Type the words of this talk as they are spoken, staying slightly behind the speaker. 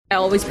I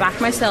always back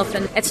myself,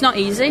 and it's not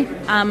easy.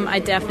 I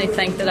definitely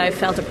think that I've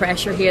felt a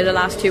pressure here the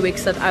last 2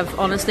 weeks that I've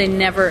honestly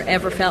never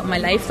ever felt in my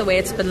life, the way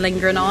it's been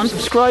lingering on.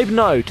 Subscribe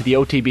now to the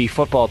OTB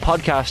Football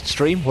Podcast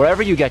stream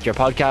wherever you get your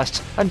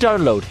podcasts and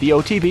download the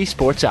OTB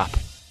Sports app.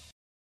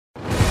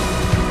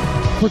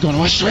 We're going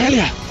to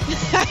Australia.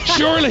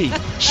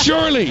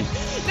 Surely.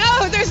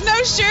 No, there's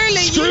no surely.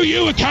 Screw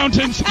you,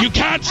 accountants. You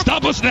can't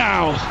stop us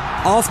now.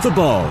 Off the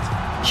ball.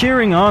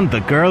 Cheering on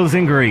the girls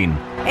in green.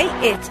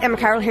 Hey, it's Emma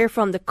Carroll here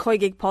from the Koi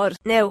Gig Pod.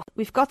 Now,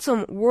 we've got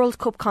some World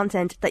Cup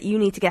content that you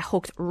need to get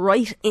hooked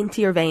right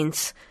into your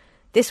veins.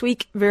 This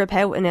week, Vera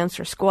Pauw announced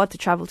her squad to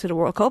travel to the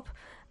World Cup,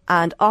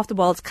 and Off the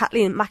Ball's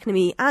Kathleen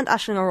McNamee and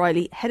Aisling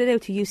O'Reilly headed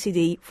out to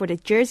UCD for the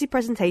jersey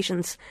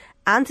presentations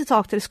and to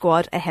talk to the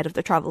squad ahead of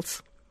their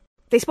travels.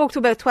 They spoke to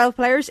about 12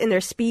 players in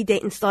their speed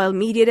dating style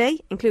media day,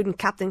 including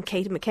captain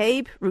Kate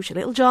McCabe,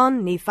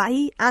 Littlejohn,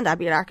 Fahey and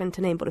Abby Larkin,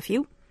 to name but a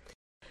few.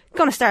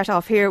 Going to start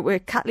off here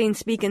with Kathleen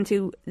speaking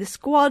to the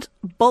squad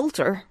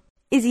bolter,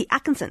 Izzy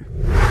Atkinson.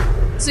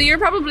 So you're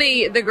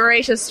probably the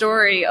greatest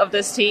story of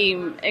this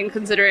team in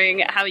considering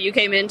how you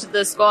came into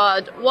the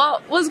squad.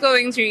 What was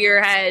going through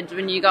your head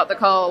when you got the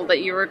call that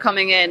you were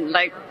coming in?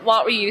 Like,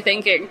 what were you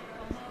thinking?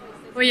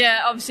 Well, yeah,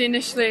 obviously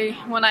initially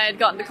when I had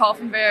gotten the call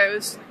from Vera, it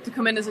was to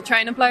come in as a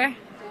training player.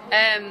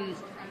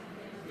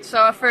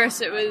 So at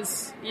first it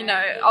was,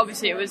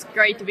 obviously it was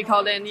great to be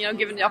called in,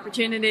 given the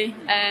opportunity.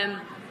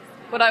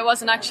 But I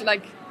wasn't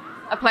actually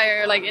a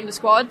player in the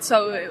squad,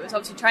 so it was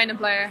obviously training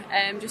player,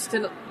 just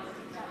to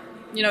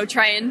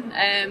train,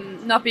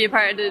 not be a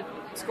part of the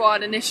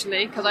squad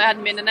initially because I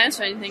hadn't been announced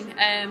or anything.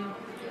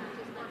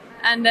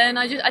 And then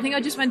I think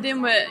I just went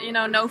in with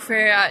no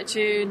fear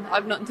attitude.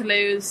 I've nothing to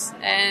lose.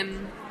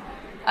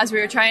 As we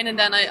were training,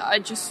 then I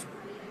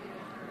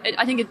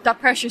think that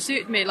pressure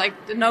suited me.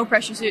 The no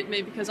pressure suited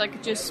me because I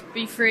could just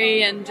be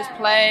free and just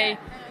play.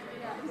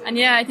 And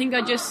yeah, I think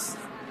I just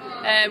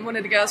one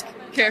of the girls,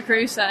 Kira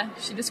Carusa,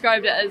 she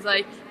described it as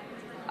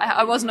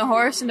I wasn't a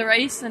horse in the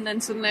race, and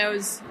then suddenly I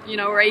was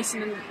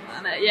racing,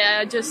 and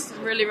I just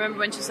really remember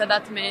when she said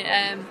that to me.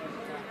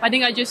 I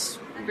think I just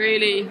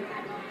really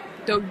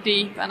dug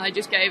deep and I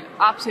just gave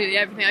absolutely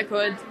everything I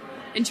could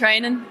in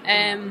training.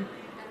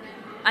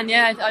 And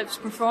yeah, I was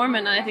performing,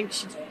 and I think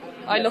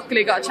I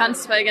luckily got a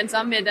chance to play against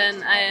Zambia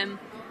then. I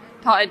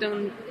thought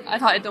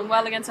I'd done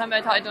well against Zambia.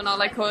 I thought I'd done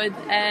all I could.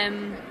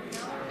 And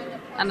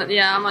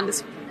yeah, I'm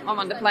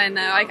on the plane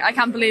now. I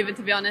can't believe it,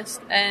 to be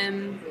honest.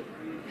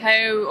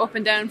 How up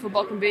and down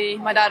football can be.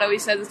 My dad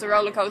always says it's a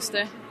roller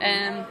coaster,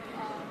 and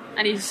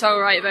he's so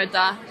right about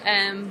that.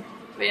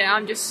 But yeah,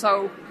 I'm just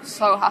so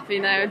happy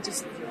now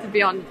just to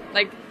be on.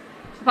 The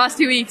past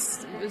 2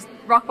 weeks it was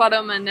rock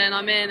bottom, and then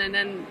I'm in, and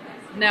then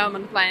now I'm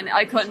on the plane.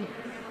 I couldn't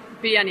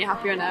be any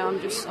happier now.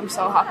 I'm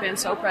so happy and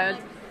so proud.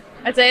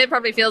 I'd say it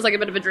probably feels like a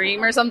bit of a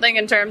dream or something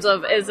in terms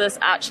of, is this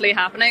actually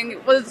happening?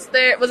 Was it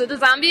the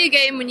Zambia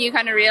game when you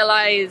kind of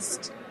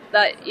realised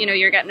that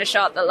you're getting a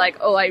shot that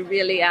I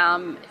really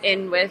am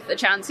in with a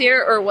chance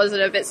here, or was it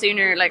a bit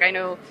sooner? I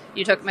know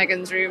you took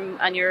Megan's room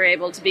and you were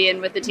able to be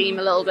in with the team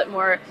a little bit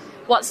more.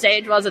 What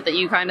stage was it that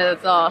you kind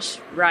of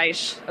thought,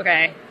 right,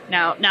 okay,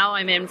 now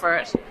I'm in for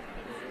it?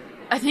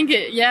 I think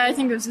it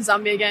was the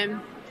Zambia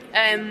game,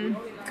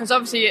 because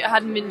obviously it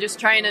hadn't been just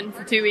training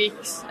for 2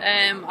 weeks.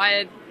 I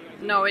had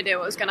no idea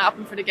what was going to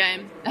happen for the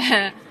game.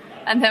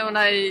 And then when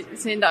I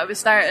seen that it was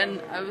starting,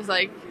 I was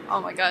like,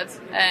 oh my god,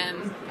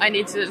 I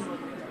need to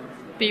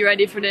be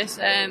ready for this.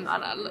 And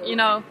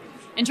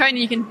in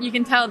training you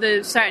can tell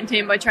the certain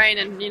team by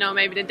training,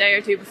 maybe the day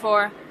or two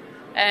before,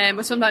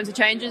 but sometimes it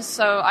changes,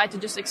 so I had to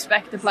just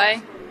expect to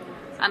play,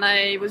 and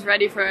I was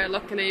ready for it,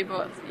 luckily.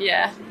 But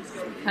yeah,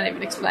 can't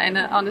even explain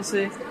it,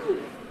 honestly.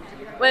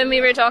 When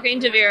we were talking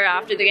to Vera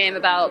after the game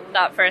about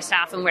that first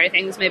half and where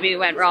things maybe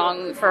went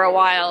wrong for a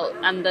while,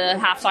 and the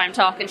halftime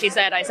talk, and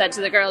I said to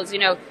the girls,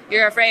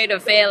 you're afraid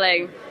of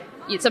failing.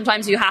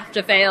 Sometimes you have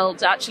to fail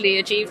to actually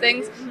achieve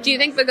things. Do you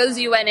think because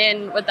you went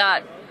in with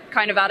that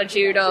kind of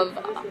attitude of,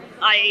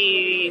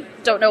 I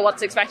don't know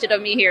what's expected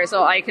of me here,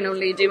 so I can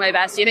only do my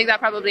best, do you think that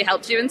probably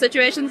helps you in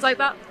situations like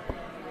that?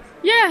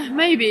 Yeah,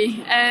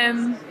 maybe.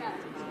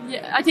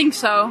 Yeah, I think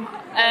so.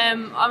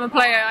 I'm a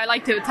player. I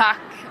like to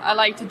attack. I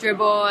like to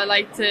dribble. I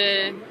like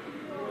to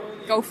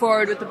go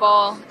forward with the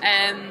ball.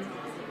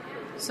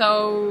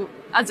 So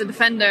as a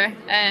defender,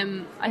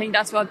 I think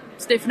that's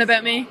what's different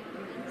about me.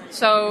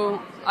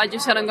 So I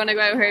just said I'm going to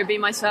go out here and be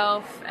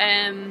myself.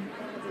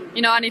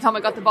 Anytime I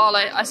got the ball,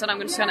 I said I'm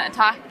just going to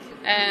attack.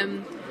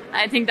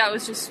 I think that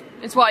was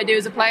it's what I do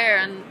as a player.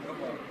 And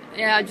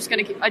yeah, I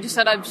just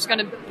said I'm just going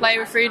to play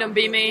with freedom,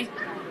 be me.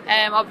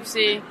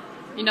 Obviously,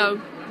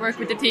 work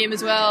with the team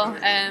as well.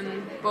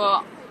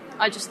 But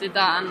I just did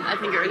that, and I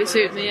think it really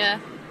suited me, yeah.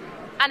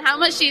 And how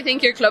much do you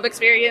think your club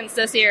experience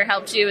this year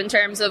helped you in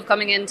terms of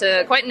coming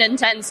into quite an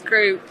intense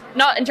group,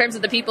 not in terms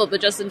of the people, but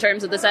just in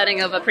terms of the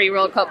setting of a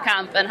pre-World Cup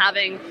camp, and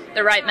having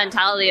the right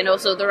mentality and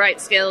also the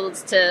right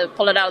skills to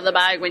pull it out of the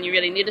bag when you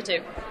really needed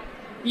to?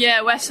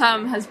 Yeah, West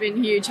Ham has been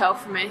a huge help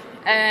for me.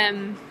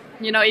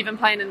 Even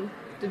playing in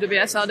the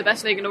WSL, the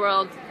best league in the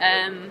world,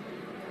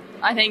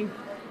 I think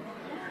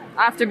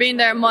after being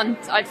there a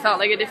month, I felt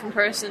like a different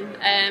person.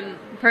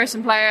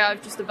 Player,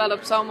 I've just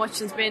developed so much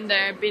since being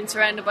there, being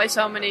surrounded by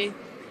so many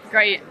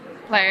great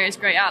players,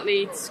 great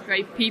athletes,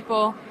 great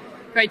people,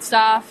 great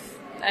staff,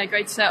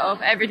 great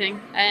setup, everything.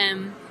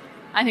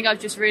 I think I've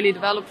just really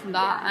developed from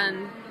that,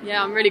 and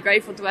yeah, I'm really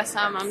grateful to West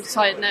Ham. I'm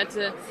excited now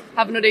to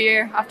have another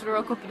year after the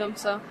World Cup with them.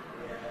 So,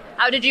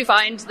 how did you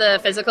find the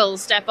physical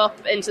step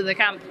up into the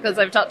camp? Because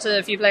I've talked to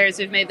a few players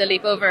who've made the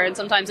leap over, and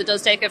sometimes it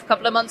does take a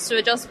couple of months to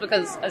adjust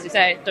because, as you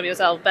say,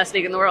 WSL, best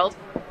league in the world.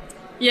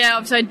 Yeah,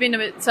 obviously I'd been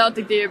with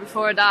Celtic the year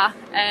before that,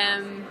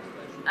 and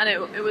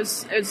it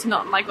was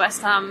not like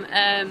West Ham.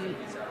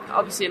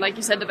 Obviously, like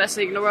you said, the best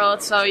league in the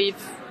world, so you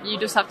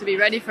just have to be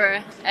ready for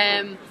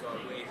it.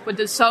 But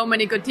there's so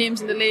many good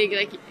teams in the league,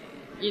 like,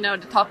 you know,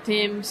 the top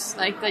teams,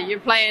 like, that you're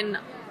playing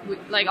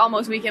like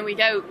almost week in, week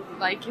out,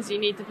 like, because you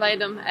need to play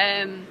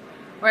them.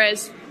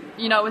 Whereas,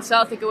 you know, with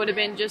Celtic it would have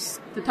been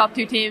just the top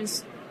 2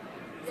 teams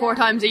 4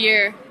 times a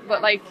year,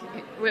 but like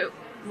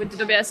with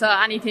the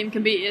WSL, any team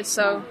can beat you,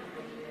 so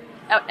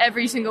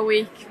every single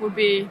week would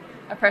be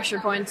a pressure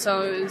point.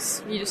 So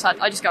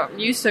I just got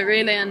used to it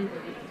really, and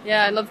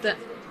yeah, I loved it.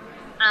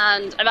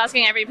 And I'm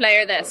asking every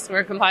player this.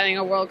 We're compiling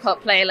a World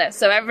Cup playlist,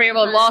 so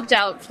everyone walked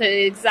out to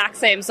the exact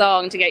same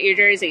song to get your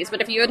jerseys.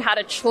 But if you had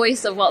a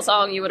choice of what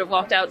song you would have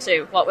walked out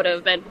to, what would it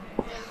have been?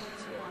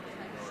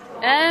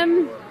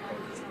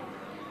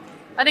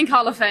 I think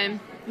Hall of Fame,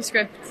 the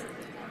script.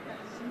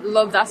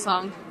 Love that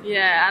song.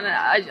 Yeah, and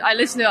I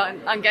listen to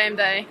it on game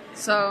day,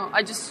 so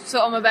I just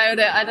something about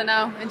it, I don't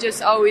know, it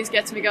just always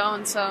gets me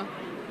going, so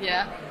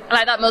yeah. And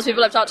I thought most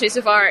people I've talked to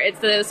so far, it's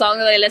the song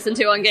that they listen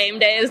to on game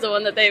day is the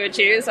one that they would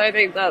choose, so I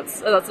think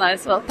that's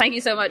nice. Well, thank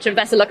you so much, and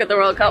best of luck at the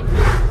World Cup.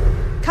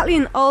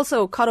 Kathleen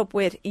also caught up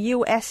with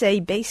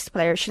USA-based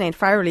player Sinead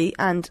Farrelly,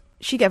 and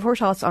she gave her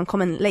thoughts on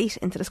coming late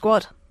into the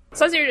squad.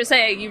 So as you were just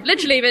saying, you've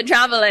literally been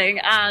travelling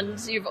and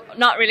you've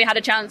not really had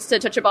a chance to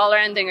touch a ball or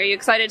anything. Are you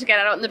excited to get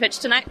out on the pitch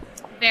tonight?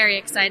 Very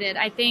excited.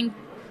 I think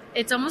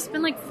it's almost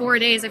been like 4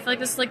 days. I feel like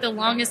this is like the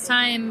longest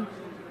time,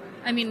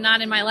 I mean,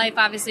 not in my life,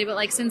 obviously, but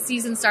like since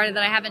season started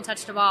that I haven't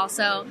touched a ball.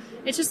 So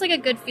it's just like a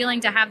good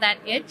feeling to have that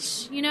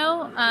itch, you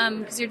know,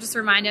 because you're just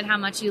reminded how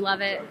much you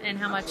love it and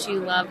how much you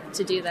love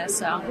to do this.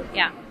 So,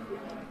 yeah.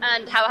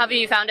 And how have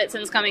you found it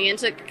since coming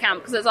into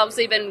camp? Because it's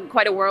obviously been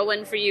quite a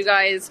whirlwind for you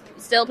guys,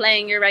 still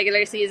playing your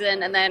regular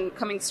season and then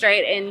coming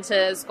straight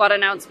into squad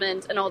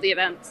announcement and all the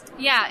events.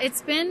 Yeah,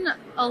 it's been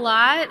a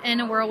lot and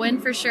a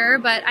whirlwind for sure,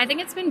 but I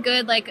think it's been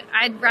good. Like,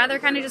 I'd rather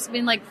kind of just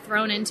been like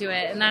thrown into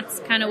it, and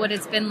that's kind of what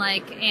it's been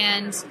like.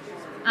 And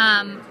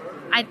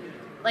I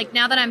like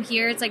now that I'm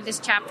here, it's like this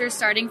chapter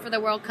starting for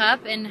the World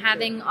Cup, and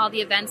having all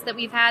the events that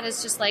we've had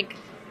is just like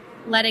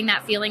letting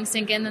that feeling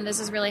sink in that this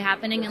is really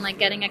happening and like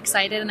getting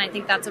excited, and I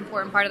think that's an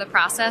important part of the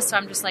process, so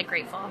I'm just like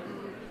grateful.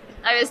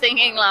 I was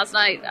thinking last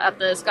night at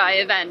the Sky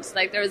event,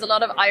 like there was a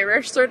lot of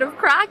Irish sort of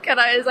crack, and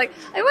I was like,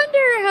 I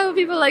wonder how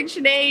people like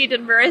Sinead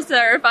and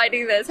Marissa are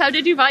finding this. How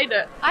did you find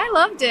it? I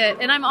loved it,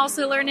 and I'm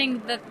also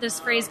learning that this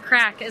phrase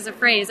crack is a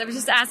phrase. I was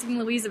just asking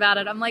Louise about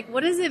it. I'm like,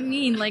 what does it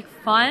mean? Like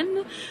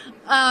fun?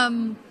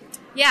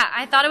 Yeah,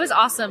 I thought it was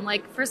awesome.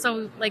 Like first of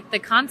all, like the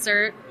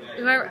concert,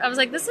 I was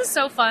like, this is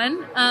so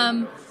fun.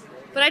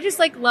 But I just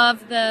like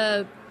love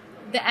the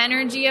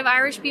energy of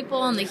Irish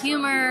people and the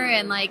humor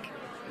and like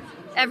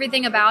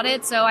everything about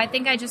it. So I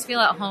think I just feel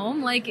at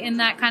home like in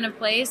that kind of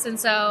place. And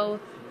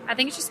so I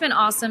think it's just been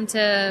awesome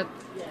to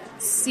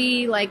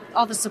see like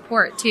all the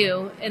support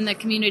too in the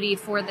community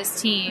for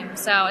this team.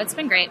 So it's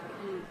been great.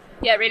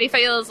 Yeah, it really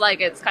feels like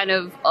it's kind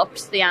of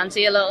upped the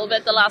ante a little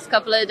bit the last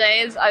couple of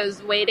days. I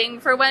was waiting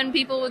for when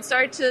people would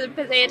start to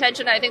pay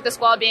attention. I think the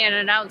squad being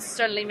announced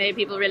certainly made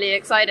people really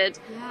excited.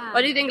 Yeah.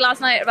 What do you think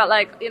last night about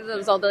like, there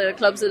was all the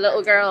clubs of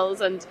little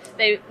girls, and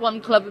one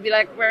club would be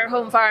like, we're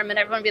home farm, and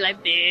everyone would be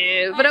like,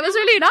 boo. But it was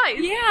really nice.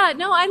 Yeah,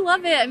 no, I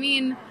love it. I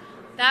mean,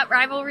 that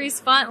rivalry's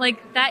fun.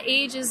 Like that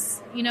age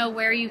is, you know,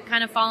 where you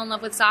kind of fall in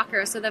love with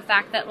soccer. So the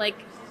fact that like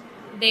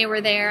they were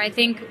there, I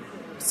think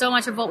so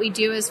much of what we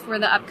do is for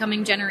the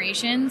upcoming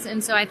generations,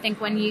 and so I think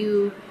when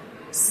you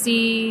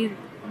see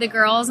the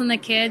girls and the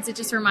kids, it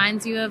just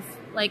reminds you of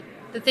like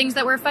the things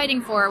that we're fighting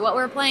for, what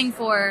we're playing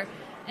for,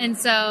 and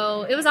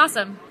so it was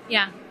awesome.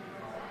 Yeah.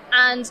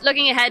 And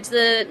looking ahead to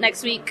the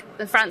next week,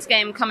 the France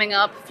game coming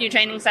up, a few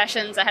training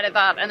sessions ahead of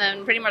that, and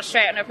then pretty much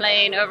straight on a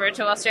plane over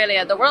to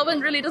Australia. The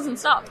whirlwind really doesn't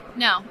stop.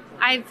 No,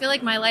 I feel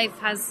like my life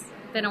has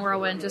been a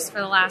whirlwind just for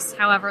the last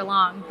however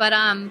long, but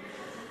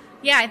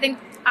yeah, I think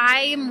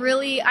I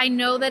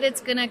know that it's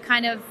going to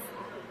kind of,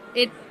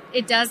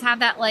 it does have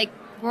that like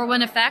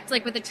whirlwind effect,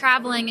 like with the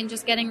traveling and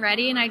just getting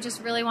ready. And I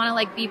just really want to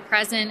like be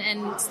present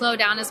and slow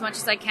down as much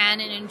as I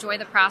can and enjoy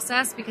the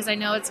process, because I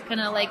know it's going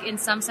to like in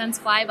some sense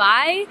fly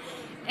by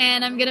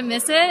and I'm going to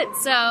miss it.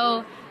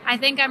 So I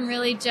think I'm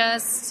really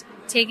just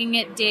taking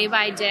it day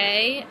by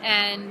day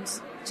and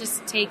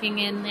just taking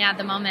in,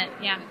 the moment.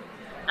 Yeah.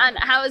 And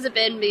how has it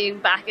been being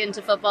back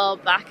into football,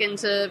 back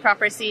into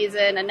proper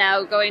season, and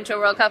now going to a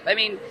World Cup? I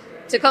mean,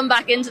 to come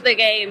back into the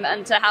game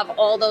and to have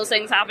all those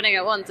things happening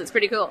at once, it's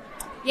pretty cool.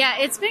 Yeah,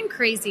 it's been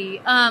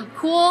crazy.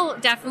 Cool,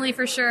 definitely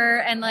for sure,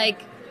 and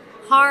like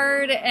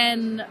hard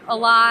and a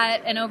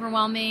lot and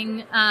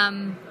overwhelming.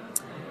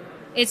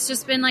 It's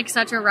just been like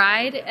such a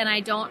ride, and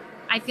I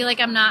feel like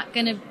I'm not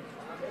gonna,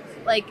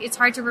 like, it's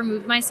hard to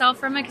remove myself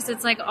from it because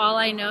it's like all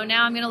I know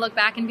now. I'm gonna look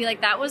back and be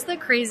like, that was the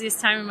craziest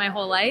time in my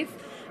whole life,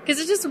 because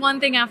it's just one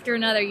thing after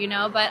another, you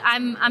know. But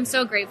I'm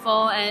so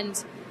grateful,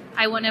 and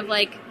I wouldn't have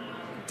like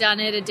done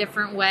it a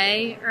different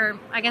way, or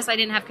I guess I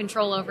didn't have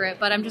control over it,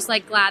 but I'm just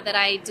like glad that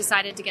I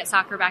decided to get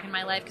soccer back in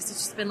my life, because it's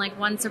just been like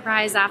one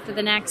surprise after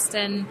the next,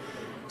 and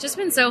just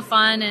been so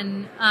fun.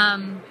 And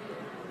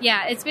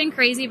yeah, it's been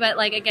crazy, but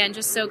like again,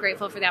 just so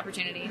grateful for the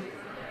opportunity.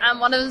 And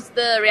what has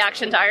the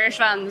reaction to Irish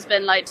fans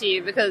been like to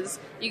you? Because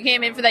you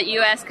came in for that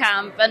US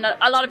camp, and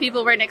a lot of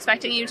people weren't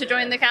expecting you to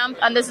join the camp,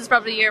 and this is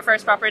probably your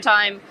first proper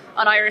time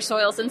on Irish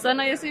soil since then,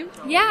 I assume?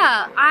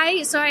 Yeah,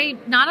 I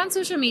not on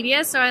social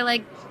media, so I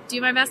like do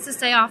my best to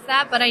stay off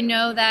that, but I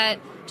know that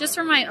just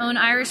from my own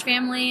Irish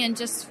family and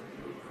just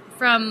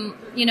from,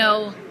 you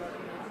know,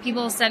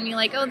 people send me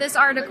like, oh, this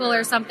article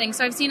or something,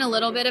 so I've seen a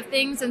little bit of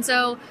things, and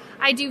so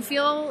I do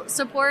feel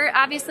support.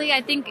 Obviously,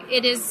 I think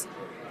it is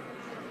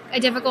a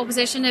difficult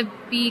position to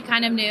be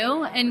kind of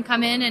new and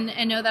come in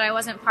and know that I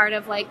wasn't part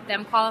of like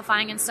them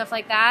qualifying and stuff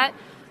like that.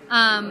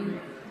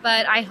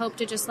 But I hope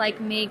to just like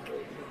make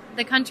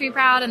the country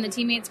proud and the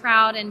teammates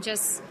proud, and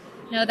just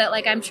know that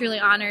like I'm truly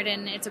honored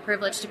and it's a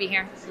privilege to be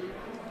here.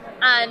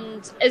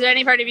 And is there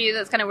any part of you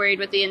that's kind of worried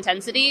with the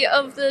intensity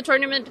of the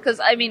tournament? Because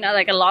I mean,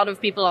 like a lot of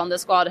people on the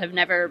squad have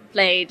never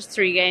played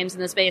 3 games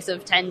in the space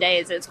of 10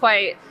 days. It's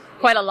quite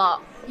a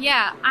lot.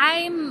 Yeah,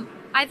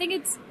 I think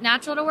it's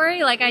natural to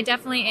worry. Like, I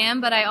definitely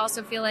am, but I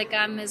also feel like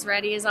I'm as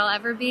ready as I'll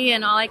ever be,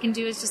 and all I can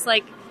do is just,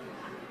 like,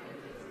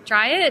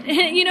 try it,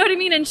 you know what I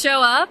mean, and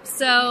show up.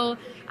 So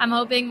I'm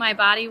hoping my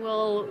body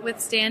will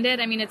withstand it.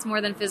 I mean, it's more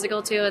than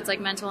physical, too. It's,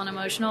 like, mental and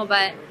emotional,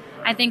 but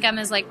I think I'm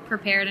as, like,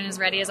 prepared and as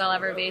ready as I'll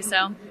ever be,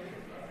 so.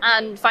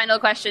 And final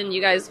question,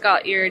 you guys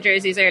got your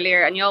jerseys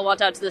earlier, and you all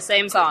walked out to the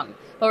same song.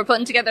 But we're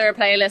putting together a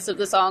playlist of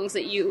the songs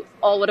that you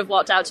all would have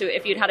walked out to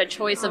if you'd had a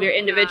choice of your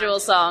individual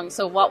songs.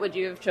 So what would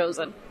you have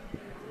chosen?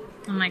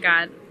 Oh my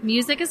god.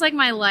 Music is like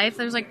my life.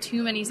 There's like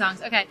too many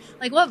songs. Okay.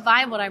 Like what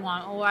vibe would I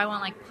want? Oh, I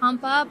want like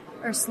pump up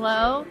or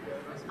slow.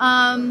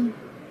 I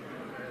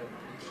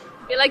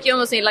feel like you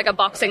almost need like a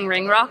boxing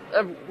ring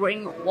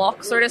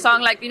walk sort of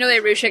song. Like, you know,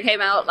 Arusha came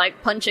out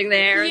like punching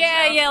there.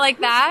 Yeah, like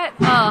that.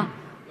 Oh.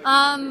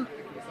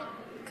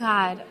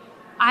 God.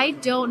 I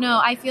don't know.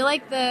 I feel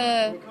like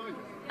the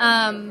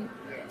I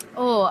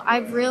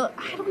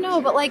don't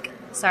know, but like,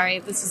 sorry,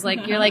 this is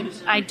like, you're like,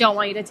 I don't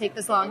want you to take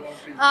this long.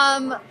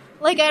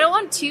 Like, I don't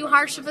want too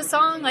harsh of a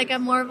song. Like,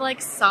 I'm more of,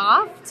 like,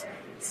 soft.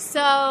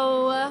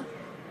 So,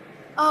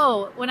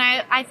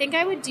 I think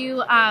I would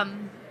do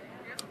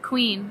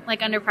Queen,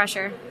 like, Under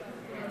Pressure.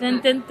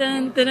 Dun, dun,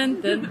 dun, dun,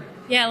 dun, dun.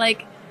 Yeah,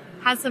 like,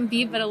 has some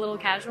beat, but a little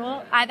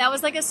casual. That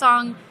was, like, a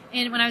song,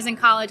 when I was in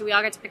college, we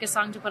all got to pick a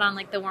song to put on,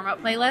 like, the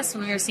warm-up playlist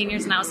when we were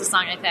seniors, and that was the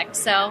song I picked.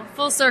 So,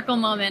 full circle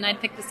moment, I'd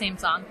pick the same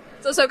song.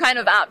 It's also kind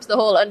of apt, the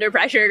whole Under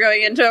Pressure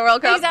going into a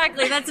World Cup.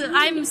 Exactly.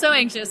 I'm so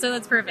anxious, so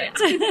that's perfect.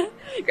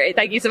 Great.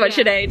 Thank you so much,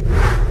 Sinead.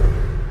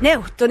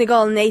 Now,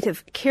 Donegal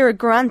native Ciara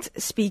Grant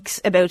speaks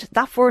about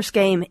that first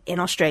game in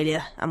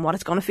Australia and what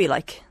it's going to feel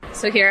like.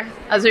 So here,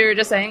 as we were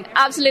just saying,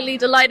 absolutely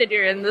delighted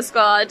you're in the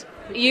squad.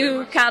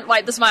 You can't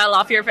wipe the smile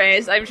off your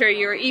face. I'm sure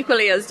you're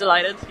equally as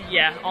delighted.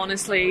 Yeah,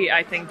 honestly,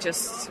 I think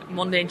just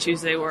Monday and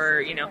Tuesday were,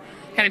 you know,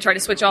 kind of tried to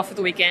switch off for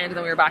the weekend, and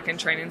then we were back in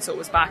training, so it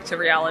was back to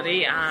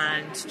reality.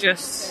 And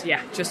just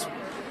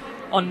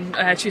on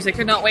Tuesday,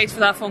 could not wait for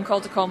that phone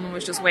call to come, and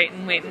was just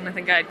waiting. I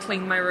think I had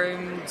cleaned my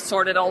room,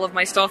 sorted all of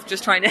my stuff,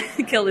 just trying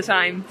to kill the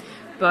time.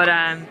 But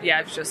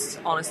it was just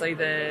honestly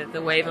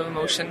the wave of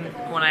emotion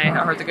when I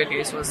heard the good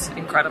news was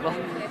incredible.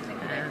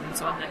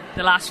 So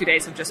the last few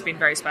days have just been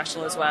very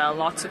special as well.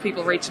 Lots of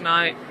people reaching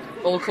out,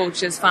 old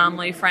coaches,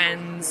 family,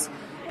 friends,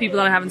 people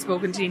that I haven't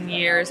spoken to in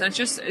years, and it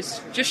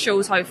just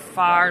shows how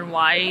far and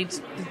wide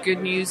the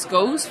good news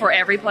goes for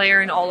every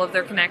player and all of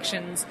their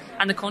connections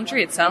and the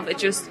country itself. It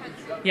just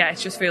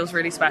feels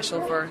really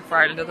special for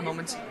Ireland at the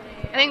moment.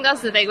 I think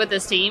that's the thing with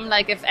this team.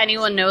 Like, if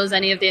anyone knows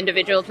any of the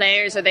individual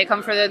players or they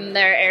come from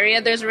their area,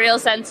 there's a real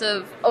sense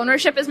of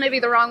ownership is maybe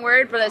the wrong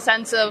word, but a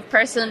sense of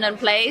person and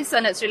place,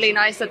 and it's really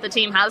nice that the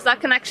team has that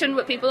connection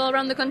with people all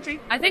around the country.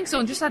 I think so,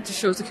 and just that just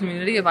shows the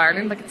community of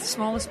Ireland. Like, it's the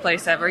smallest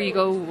place ever. You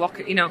go walk,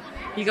 you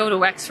go to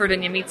Wexford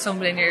and you meet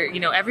somebody,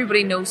 and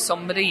everybody knows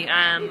somebody,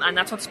 and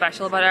that's what's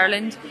special about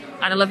Ireland.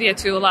 And Olivia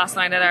Toole last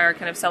night at our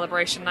kind of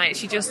celebration night,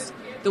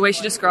 the way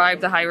she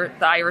described the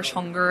Irish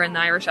hunger and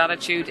the Irish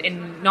attitude,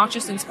 in not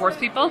just in sports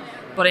people,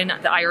 but in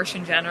the Irish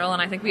in general.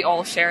 And I think we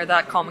all share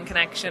that common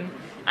connection.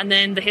 And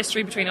then the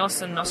history between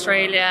us and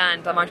Australia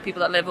and the amount of people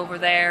that live over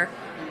there.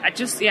 I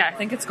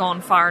think it's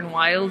gone far and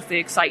wild, the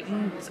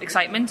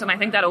excitement. And I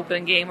think that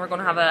opening game, we're going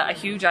to have a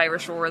huge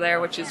Irish roar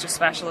there, which is just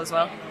special as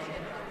well.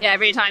 Yeah,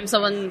 every time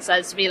someone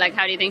says to me, like,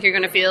 how do you think you're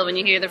going to feel when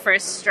you hear the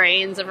first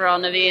strains of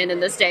Ron Naveen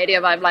in the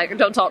stadium, I'm like,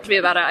 don't talk to me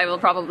about it, I will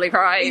probably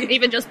cry,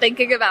 even just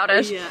thinking about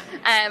it. Yeah.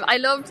 I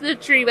loved the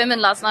 3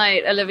 women last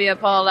night, Olivia,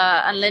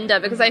 Paula and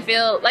Linda, because I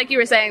feel, like you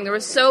were saying, there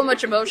was so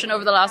much emotion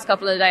over the last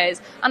couple of days,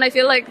 and I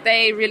feel like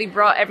they really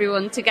brought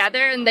everyone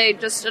together, and they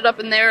just stood up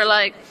and they were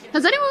like,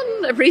 has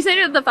anyone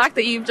appreciated the fact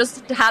that you've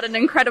just had an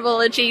incredible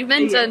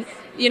achievement? Yes. And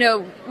you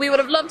know, we would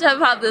have loved to have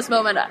had this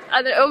moment.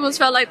 And it almost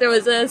felt like there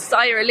was a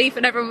sigh of relief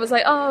and everyone was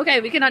like, oh,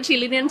 okay, we can actually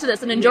lean into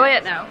this and enjoy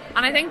it now.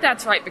 And I think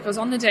that's right, because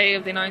on the day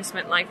of the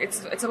announcement, like,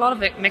 it's a lot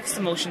of mixed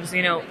emotions,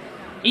 you know,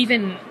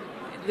 even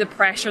the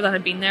pressure that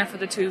had been there for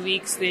the 2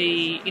 weeks,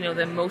 the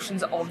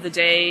emotions of the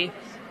day.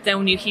 Then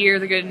when you hear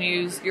the good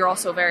news, you're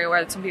also very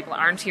aware that some people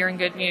aren't hearing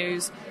good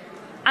news.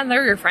 And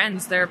they're your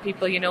friends, they're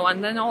people, you know,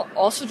 and then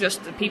also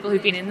just the people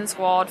who've been in the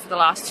squad for the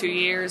last 2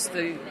 years,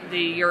 the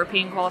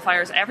European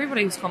qualifiers,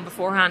 everybody who's come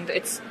beforehand.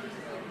 It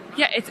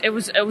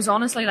was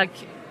honestly like,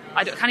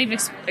 I can't even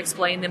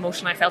explain the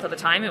emotion I felt at the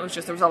time. It was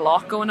just, there was a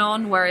lot going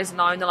on, whereas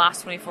now in the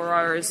last 24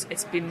 hours,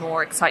 it's been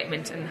more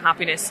excitement and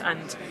happiness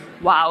and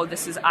wow,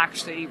 this is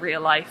actually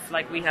real life.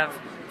 Like, we have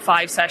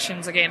 5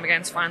 sessions, a game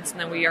against France, and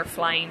then we are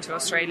flying to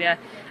Australia.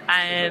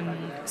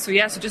 So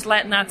just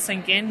letting that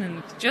sink in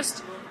and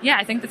just... Yeah,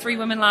 I think the 3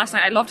 women last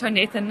night, I loved how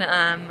Nathan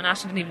and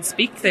Ashton didn't even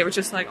speak. They were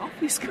just like, oh,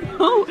 please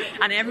go.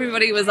 And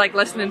everybody was like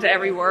listening to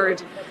every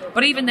word.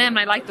 But even then,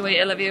 I liked the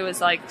way Olivia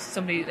was like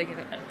somebody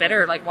like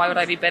bitter. Like, why would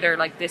I be bitter?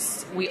 Like,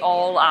 this, we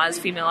all as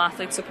female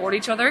athletes support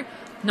each other,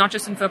 not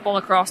just in football,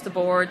 across the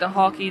board, the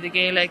hockey, the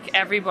Gaelic,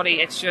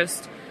 everybody. It's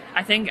just,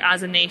 I think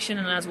as a nation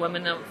and as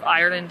women of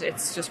Ireland,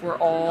 it's just, we're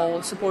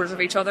all supporters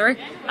of each other.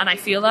 And I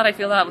feel that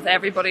with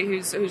everybody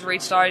who's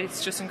reached out.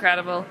 It's just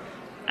incredible.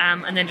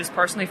 And then just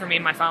personally for me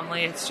and my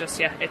family, it's just,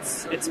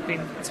 it's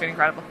been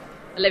incredible.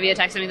 Olivia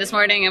texted me this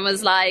morning and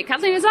was like,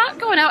 Kathleen, is that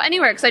going out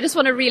anywhere? Because I just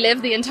want to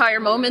relive the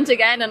entire moment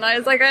again. And I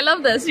was like, I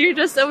love this. You're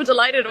just so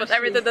delighted with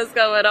everything that's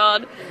going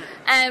on.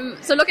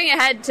 So looking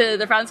ahead to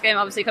the France game,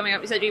 obviously coming up,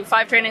 you said you have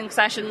 5 training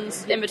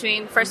sessions in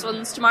between. First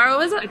one's tomorrow,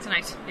 is it?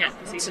 Tonight, yeah.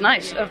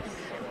 Tonight. Oh.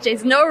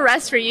 There's no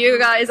rest for you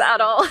guys at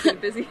all.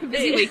 Busy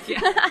week,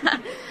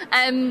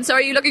 yeah. So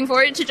are you looking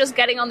forward to just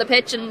getting on the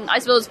pitch and I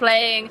suppose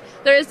playing?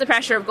 There is the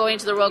pressure of going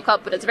to the World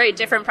Cup, but it's a very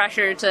different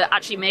pressure to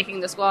actually making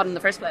the squad in the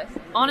first place.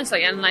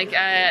 Honestly, and like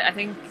I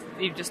think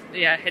you've just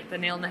hit the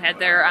nail on the head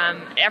there.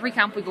 Every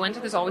camp we go into,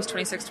 there's always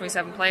 26,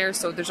 27 players,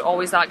 so there's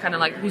always that kind of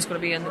like, who's going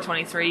to be in the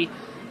 23?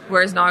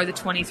 Whereas now the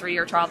 23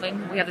 are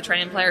travelling. We have the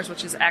training players,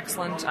 which is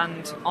excellent,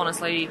 and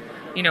honestly,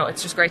 you know,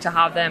 it's just great to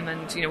have them,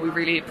 and you know, we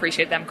really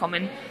appreciate them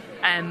coming.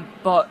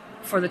 But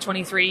for the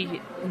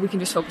 23, we can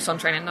just focus on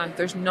training now.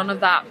 There's none of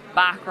that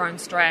background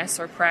stress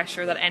or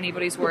pressure that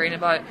anybody's worrying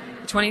about.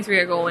 The 23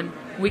 are going,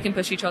 we can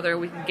push each other,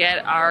 we can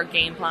get our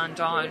game plan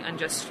down and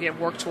just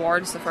work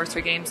towards the first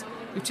 3 games.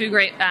 We have 2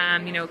 great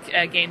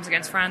games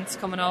against France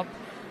coming up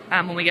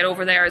when we get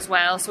over there as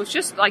well. So it's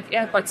just like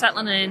about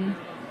settling in,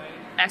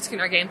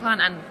 executing our game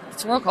plan, and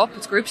it's World Cup,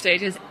 it's group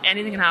stages,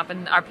 anything can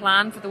happen. Our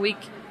plan for the week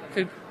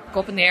could go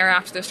up in the air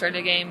after the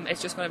Australia game.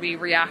 It's just going to be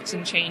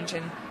reacting,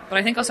 changing. But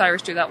I think us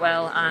Irish do that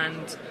well,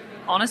 and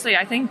honestly,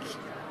 I think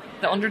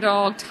the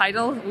underdog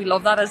title, we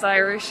love that as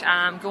Irish.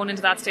 Going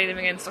into that stadium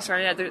against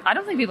Australia, I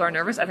don't think people are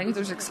nervous. I think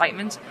there's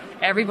excitement.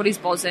 Everybody's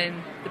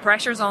buzzing. The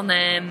pressure's on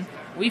them.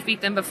 We've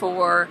beat them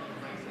before.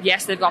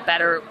 Yes, they've got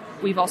better.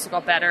 We've also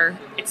got better.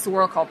 It's the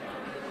World Cup.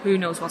 Who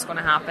knows what's going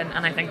to happen?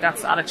 And I think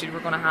that's the attitude we're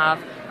going to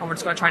have, and we're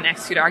just going to try and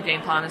execute our game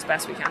plan as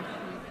best we can.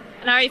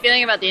 And how are you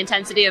feeling about the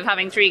intensity of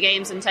having 3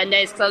 games in 10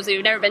 days? Because obviously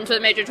we've never been to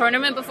a major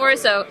tournament before,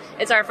 so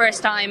it's our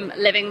first time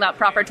living that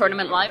proper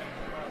tournament live.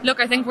 Look,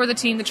 I think we're the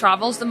team that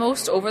travels the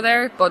most over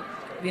there, but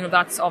you know,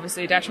 that's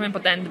obviously a detriment.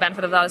 But then the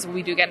benefit of that is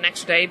we do get an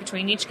extra day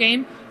between each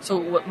game,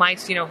 so it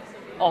might, you know,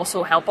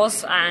 also help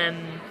us.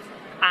 And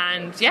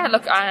yeah,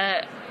 look,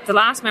 the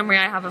last memory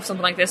I have of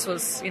something like this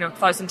was,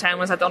 2010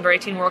 was at the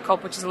Under-18 World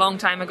Cup, which is a long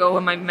time ago,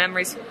 and my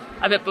memory's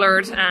a bit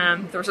blurred.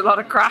 There was a lot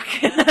of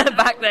crack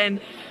back then.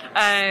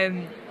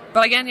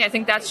 But again, I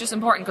think that's just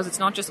important, because it's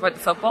not just about the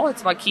football,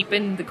 it's about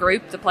keeping the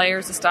group, the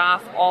players, the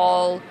staff,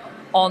 all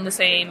on the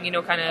same,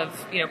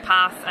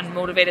 path and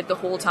motivated the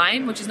whole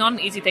time, which is not an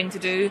easy thing to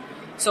do.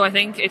 So I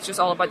think it's just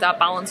all about that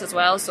balance as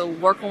well. So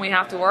work when we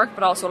have to work,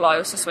 but also allow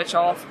us to switch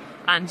off.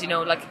 And, a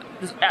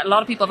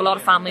lot of people have a lot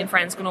of family and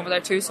friends going over there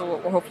too, so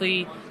we're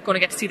hopefully going to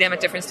get to see them at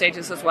different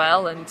stages as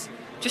well, and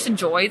just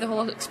enjoy the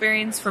whole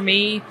experience. For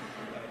me,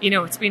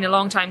 it's been a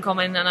long time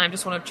coming, and I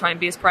just want to try and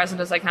be as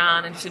present as I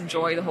can and just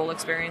enjoy the whole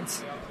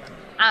experience.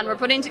 And we're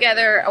putting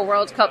together a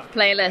World Cup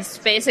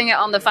playlist, basing it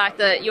on the fact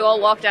that you all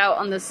walked out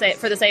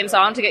for the same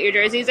song to get your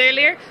jerseys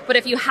earlier. But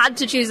if you had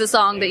to choose a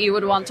song that you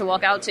would want to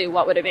walk out to,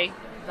 what would it be?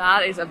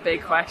 That is a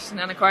big question,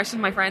 and a question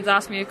my friends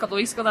asked me a couple of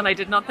weeks ago that I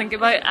did not think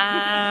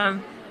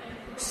about.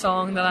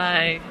 Song that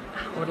I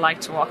would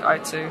like to walk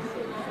out to.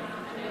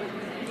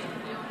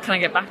 Can I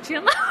get back to you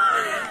on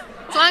that?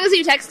 As long as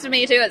you text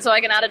me to it so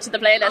I can add it to the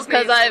playlist,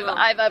 because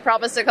I've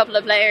promised a couple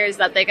of players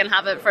that they can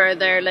have it for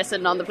their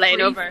listen on the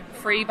plane over.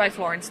 Free by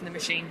Florence and the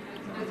Machine.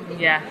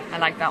 Yeah, I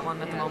like that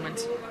one at the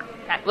moment.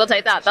 Okay, we'll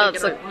take that. One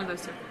of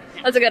those two.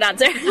 That's a good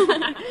answer.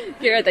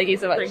 Kira, thank you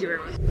so much. Thank you very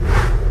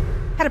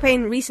much. Heather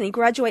Payne recently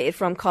graduated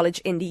from college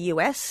in the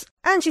US,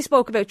 and she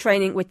spoke about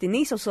training with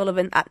Denise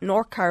O'Sullivan at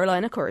North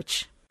Carolina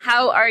Courage.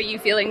 How are you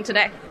feeling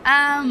today?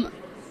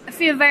 I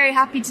feel very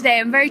happy today.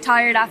 I'm very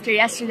tired after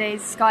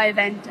yesterday's Sky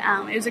event.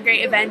 It was a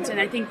great event, and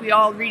I think we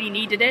all really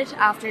needed it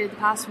after the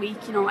past week.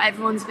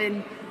 Everyone's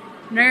been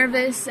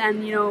nervous,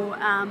 and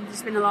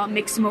there's been a lot of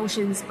mixed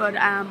emotions, but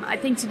I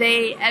think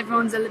today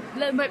everyone's a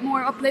little bit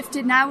more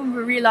uplifted now, and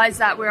we realise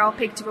that we're all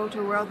picked to go to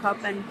a World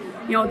Cup, and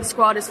the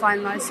squad is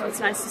finalised, so it's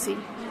nice to see.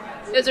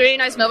 It was a really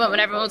nice moment when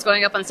everyone was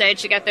going up on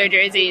stage to get their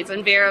jerseys,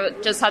 and Vera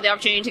just had the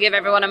opportunity to give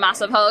everyone a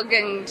massive hug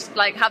and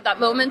have that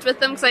moment with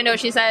them, because I know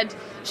she said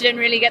she didn't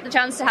really get the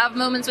chance to have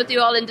moments with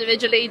you all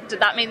individually. Did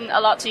that mean a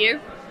lot to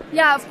you?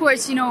 Yeah, of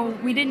course.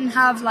 We didn't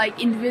have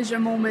individual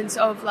moments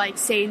of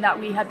saying that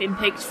we had been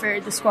picked for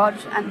the squad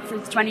and for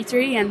the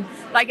 23, and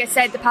like I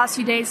said, the past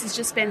few days has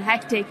just been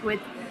hectic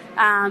with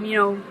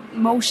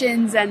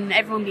emotions and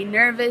everyone being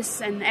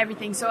nervous and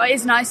everything, so it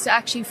is nice to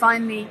actually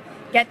finally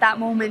get that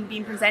moment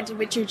being presented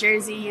with your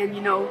jersey and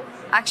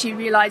actually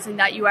realising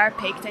that you are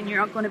picked and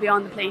you're going to be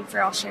on the plane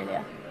for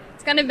Australia.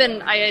 It's kind of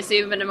been, I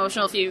assume, an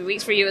emotional few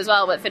weeks for you as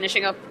well, with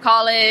finishing up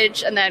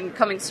college and then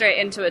coming straight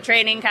into a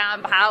training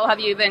camp. How have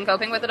you been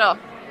coping with it all?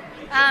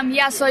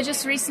 So I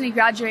just recently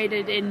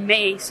graduated in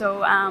May,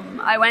 so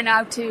I went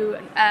out to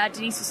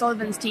Denise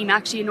O'Sullivan's team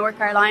actually in North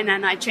Carolina,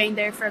 and I trained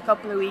there for a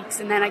couple of weeks,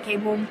 and then I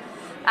came home.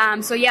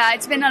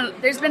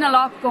 There's been a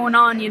lot going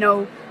on,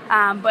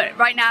 but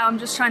right now I'm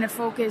just trying to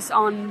focus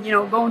on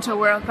going to a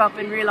World Cup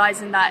and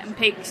realising that I'm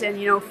picked,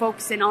 and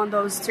focusing on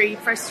those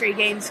first three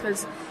games,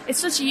 because it's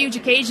such a huge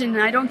occasion,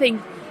 and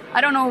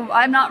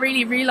I'm not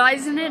really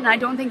realising it, and I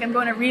don't think I'm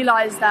going to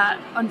realise that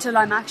until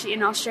I'm actually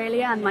in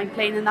Australia and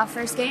playing in that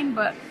first game.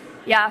 But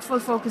yeah, full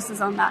focus is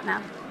on that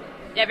now.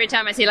 Every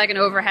time I see an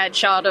overhead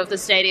shot of the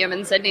stadium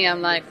in Sydney,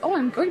 I'm like, oh,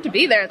 I'm going to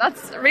be there.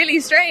 That's really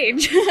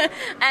strange.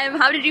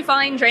 How did you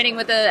find training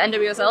with the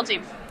NWSL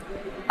team?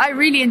 I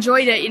really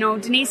enjoyed it.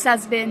 Denise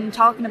has been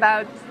talking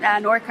about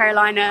North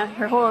Carolina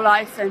her whole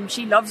life, and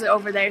she loves it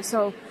over there.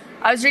 So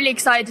I was really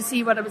excited to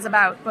see what it was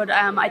about. But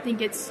I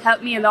think it's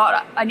helped me a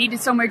lot. I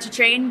needed somewhere to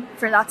train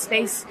for that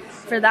space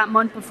for that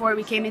month before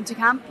we came into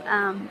camp.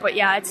 But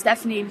yeah, it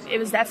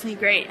was definitely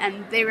great,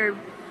 and they were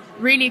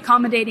really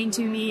accommodating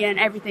to me and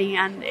everything,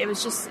 and it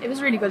was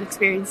a really good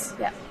experience.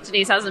 Yeah.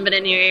 Denise hasn't been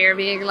in your ear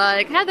being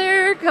like,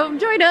 Heather, come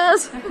join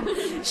us.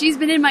 She's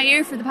been in my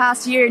ear for the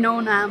past year,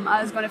 knowing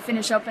I was going to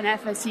finish up in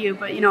FSU,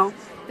 but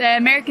the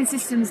American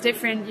system's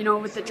different,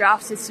 with the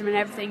draft system and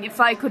everything. If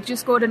I could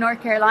just go to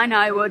North Carolina,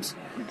 I would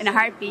in a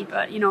heartbeat,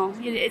 but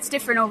it's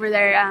different over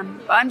there.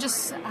 But I'm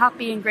just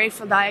happy and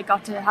grateful that I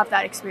got to have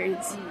that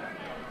experience.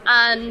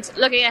 And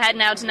looking ahead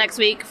now to next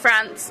week,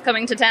 France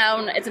coming to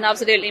town. It's an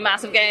absolutely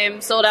massive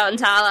game, sold out in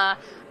Tala.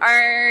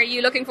 Are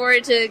you looking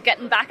forward to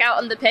getting back out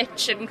on the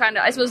pitch and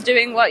I suppose,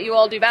 doing what you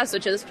all do best,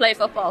 which is play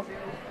football?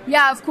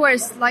 Yeah, of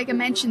course. Like I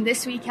mentioned,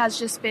 this week has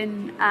just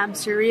been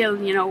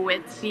surreal,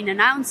 with being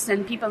announced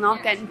and people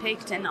not getting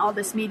picked and all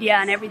this media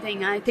and everything.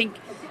 And I think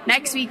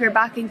next week we're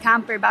back in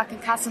camp, we're back in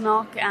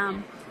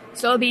Castleknock.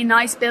 So it'll be a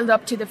nice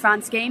build-up to the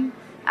France game.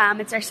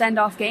 It's our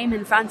send-off game,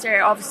 and France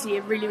are obviously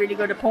a really, really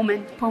good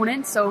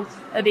opponent, so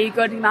it'll be a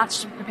good match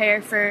to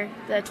prepare for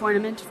the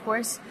tournament, of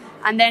course.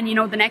 And then,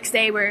 the next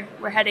day we're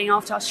heading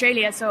off to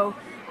Australia, so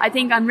I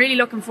think I'm really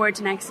looking forward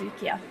to next week,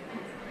 yeah.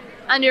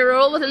 And your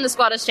role within the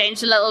squad has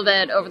changed a little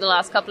bit over the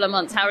last couple of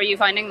months. How are you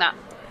finding that?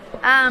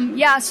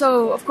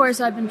 So of course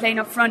I've been playing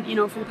up front,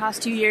 for the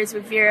past 2 years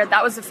with Vera.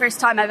 That was the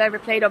first time I've ever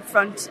played up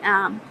front.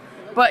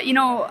 But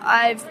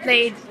I've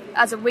played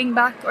as a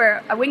wing-back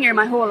or a winger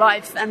my whole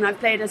life, and I've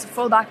played as a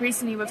full-back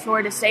recently with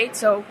Florida State,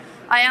 so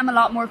I am a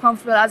lot more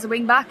comfortable as a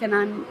wing-back, and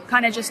I'm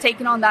kind of just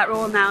taking on that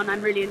role now, and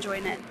I'm really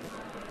enjoying it.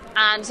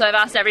 And so I've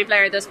asked every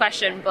player this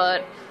question,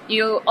 but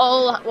you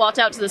all walked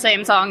out to the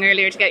same song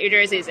earlier to get your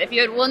jerseys. If you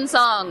had one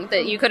song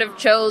that you could have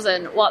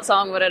chosen, what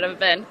song would it have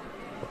been?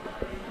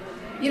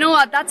 You know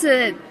what, that's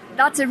a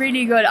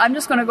really good, I'm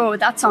just going to go with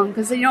that song,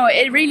 because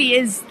it really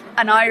is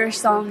an Irish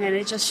song, and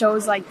it just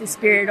shows the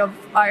spirit of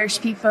Irish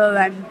people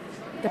and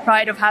the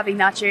pride of having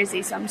that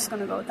jersey, so I'm just going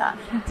to go with that.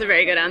 It's a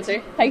very good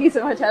answer. Thank you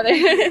so much,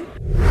 Heather.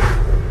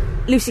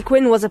 Lucy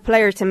Quinn was a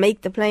player to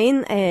make the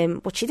plane,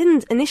 but she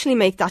didn't initially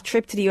make that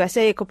trip to the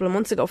USA a couple of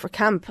months ago for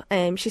camp.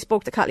 She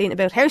spoke to Kathleen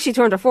about how she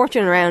turned her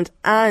fortune around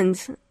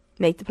and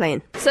make the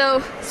plane.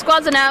 So,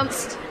 squad's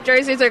announced,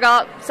 jerseys are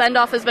got,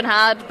 send-off has been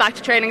had, back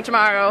to training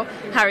tomorrow.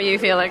 How are you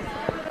feeling?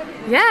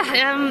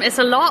 Yeah, it's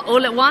a lot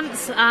all at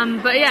once,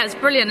 but yeah, it's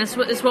brilliant.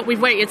 It's what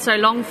we've waited so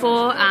long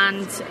for,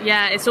 and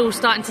yeah, it's all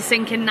starting to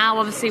sink in now,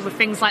 obviously, with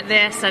things like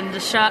this and the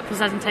shirt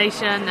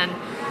presentation, and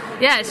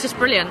yeah, it's just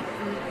brilliant.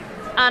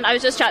 And I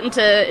was just chatting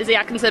to Izzy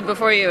Atkinson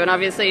before you, and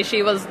obviously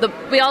she was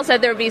we all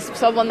said there would be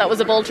someone that was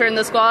a bolter in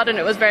the squad, and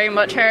it was very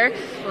much her.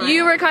 Right.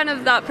 You were kind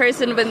of that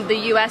person with the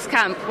US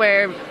camp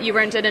where you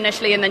weren't in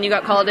initially and then you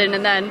got called in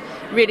and then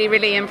really,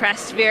 really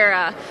impressed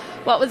Vera.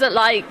 What was it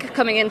like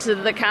coming into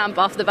the camp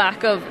off the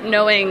back of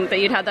knowing that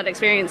you'd had that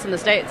experience in the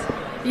States?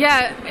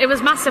 Yeah, it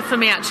was massive for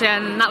me actually,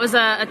 and that was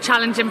a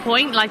challenging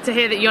point, like to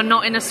hear that you're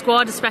not in a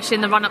squad, especially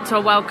in the run-up to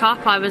a World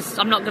Cup.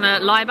 I'm not going to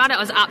lie about it, I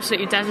was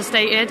absolutely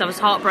devastated, I was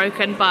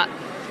heartbroken, but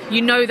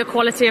you know the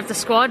quality of the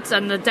squad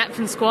and the depth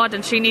in squad,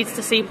 and she needs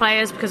to see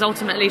players because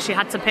ultimately she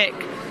had to pick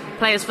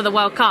players for the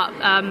World Cup.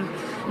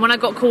 When I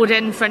got called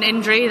in for an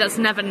injury, that's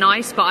never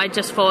nice, but I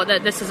just thought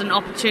that this is an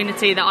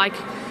opportunity that I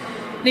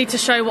need to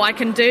show what I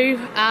can do.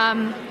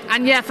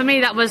 And yeah, for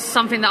me that was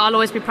something that I'll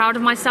always be proud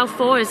of myself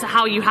for, is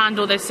how you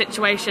handle those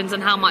situations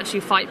and how much you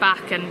fight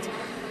back. And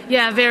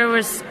yeah, Vera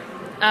was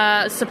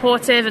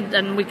supportive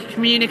and we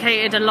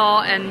communicated a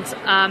lot, and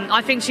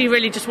I think she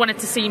really just wanted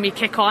to see me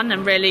kick on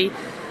and really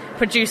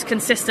produce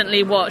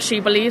consistently what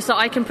she believes that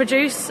I can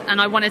produce, and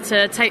I wanted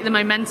to take the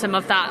momentum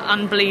of that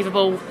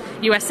unbelievable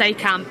USA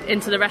camp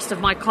into the rest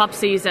of my club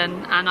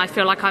season, and I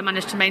feel like I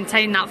managed to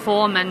maintain that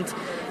form, and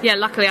yeah,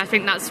 luckily I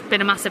think that's been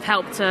a massive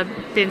help to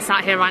being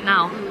sat here right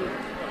now.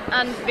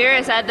 And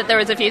Vera said that there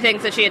was a few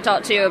things that she had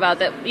talked to you about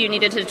that you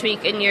needed to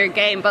tweak in your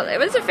game, but it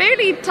was a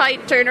fairly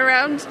tight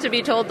turnaround to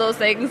be told those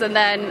things and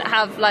then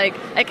have like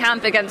a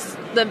camp against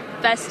the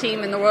best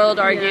team in the world,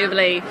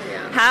 arguably.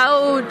 Yeah.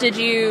 How did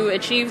you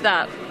achieve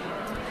that?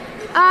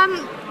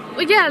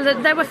 Yeah,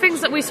 there were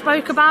things that we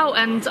spoke about,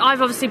 and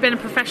I've obviously been a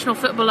professional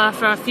footballer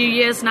for a few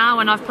years now,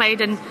 and I've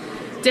played in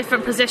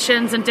different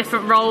positions and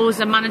different roles,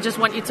 and managers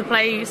want you to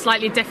play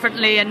slightly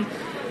differently, and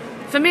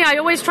for me I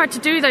always tried to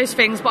do those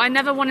things, but I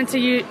never wanted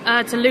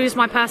to lose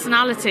my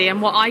personality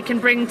and what I can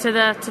bring to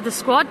the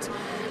squad.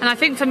 And I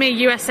think for me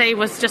USA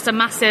was just a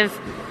massive,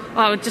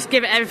 just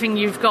give it everything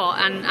you've got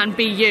and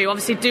be you.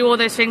 Obviously do all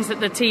those things that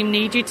the team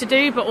need you to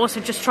do, but also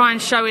just try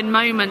and show in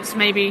moments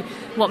maybe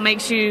what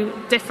makes you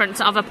different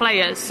to other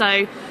players. So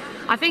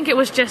I think it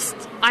was just,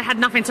 I had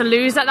nothing to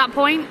lose at that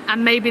point,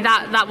 and maybe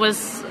that was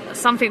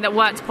something that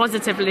worked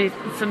positively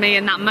for me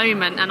in that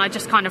moment, and I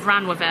just kind of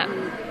ran with it.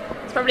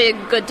 It's probably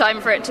a good time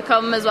for it to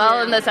come as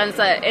well, in the sense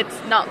that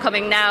it's not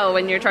coming now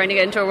when you're trying to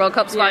get into a World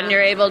Cup squad and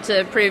you're able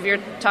to prove your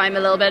time a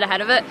little bit ahead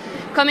of it.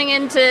 Coming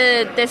into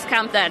this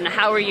camp then,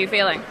 how are you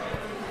feeling?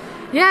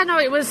 Yeah, no,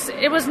 it was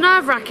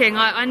nerve-wracking.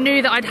 I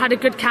knew that I'd had a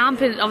good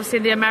camp, obviously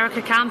the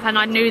America camp, and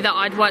I knew that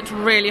I'd worked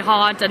really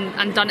hard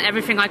and done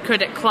everything I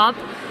could at club.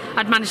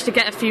 I'd managed to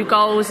get a few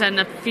goals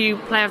and a few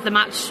player of the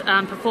match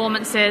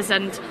performances,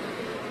 and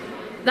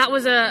that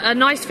was a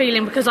nice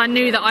feeling because I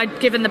knew that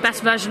I'd given the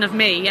best version of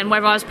me, and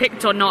whether I was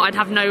picked or not, I'd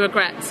have no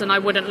regrets, and I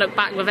wouldn't look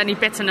back with any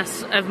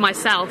bitterness of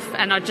myself,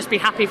 and I'd just be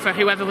happy for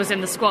whoever was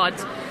in the squad.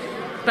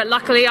 But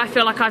luckily I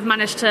feel like I've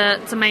managed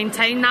to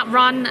maintain that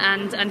run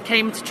and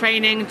came to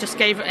training, just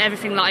gave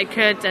everything that I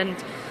could, and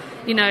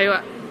you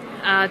know,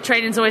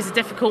 training's always a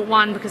difficult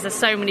one because there's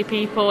so many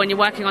people and you're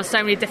working on so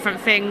many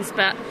different things,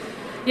 but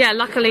yeah,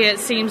 luckily it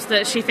seems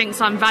that she thinks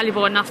I'm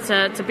valuable enough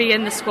to be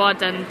in the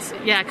squad, and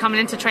yeah, coming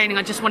into training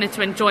I just wanted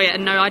to enjoy it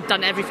and know I'd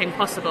done everything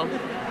possible.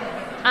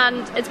 And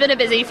it's been a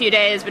busy few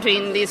days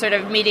between these sort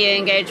of media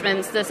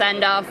engagements, the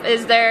send-off.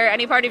 Is there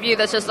any part of you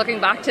that's just looking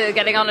back to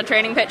getting on a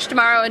training pitch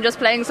tomorrow and just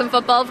playing some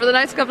football for the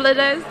next couple of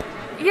days?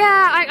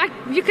 Yeah,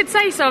 you could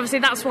say so. Obviously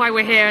that's why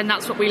we're here and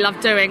that's what we love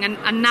doing,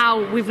 and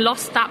now we've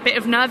lost that bit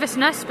of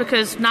nervousness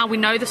because now we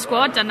know the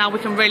squad and now we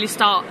can really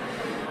start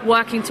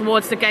working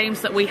towards the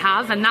games that we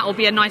have, and that will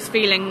be a nice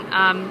feeling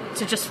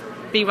to just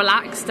be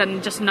relaxed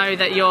and just know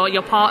that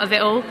you're part of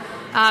it all.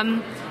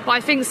 But I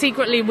think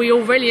secretly we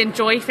all really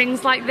enjoy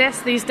things like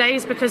this these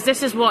days because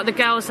this is what the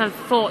girls have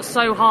fought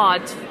so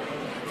hard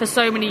for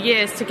so many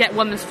years to get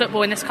women's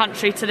football in this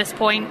country to this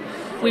point.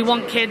 We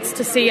want kids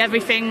to see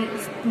everything,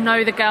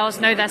 know the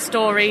girls, know their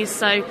stories,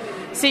 so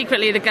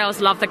secretly the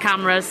girls love the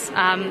cameras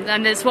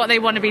and it's what they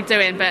want to be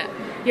doing. But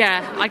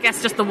yeah, I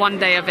guess just the one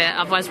day of it,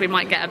 otherwise we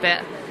might get a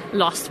bit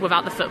lost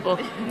without the football.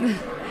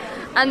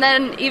 And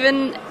then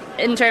even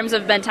in terms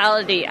of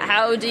mentality,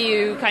 how do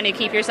you kind of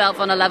keep yourself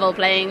on a level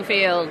playing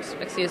field,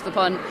 excuse the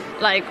pun,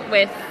 like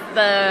with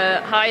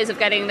the highs of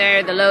getting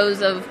there, the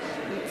lows of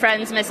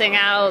friends missing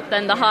out,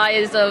 then the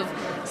highs of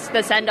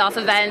the send-off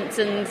events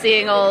and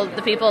seeing all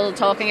the people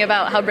talking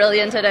about how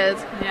brilliant it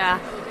is?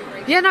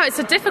 Yeah, no, it's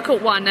a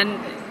difficult one, and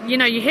you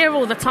know, you hear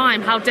all the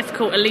time how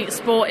difficult elite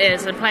sport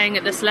is and playing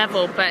at this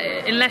level, but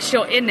unless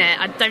you're in it,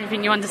 I don't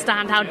think you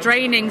understand how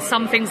draining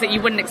some things that you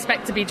wouldn't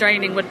expect to be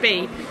draining would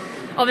be.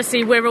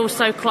 Obviously we're all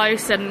so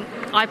close, and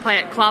I play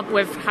at club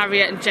with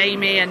Harriet and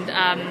Jamie, and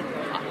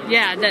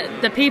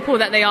the people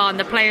that they are and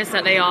the players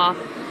that they are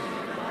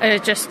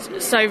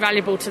just so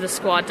valuable to the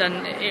squad,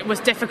 and it was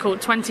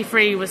difficult.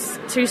 23 was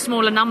too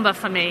small a number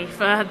for me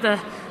for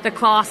the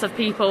class of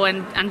people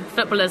and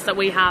footballers that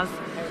we have.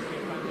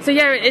 So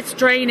yeah, it's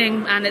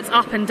draining and it's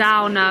up and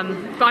down,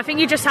 but I think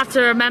you just have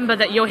to remember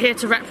that you're here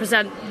to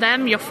represent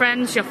them, your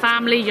friends, your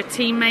family, your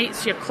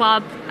teammates, your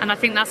club, and I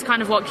think that's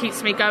kind of what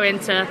keeps me going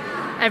to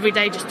every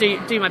day just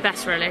do my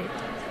best, really.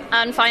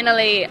 And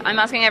finally, I'm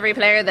asking every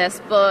player this,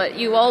 but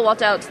you all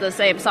walked out to the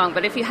same song.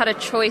 But if you had a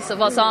choice of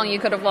what song you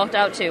could have walked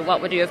out to,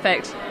 what would you have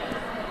picked?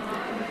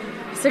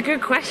 It's a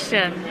good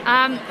question.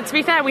 To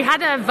be fair, we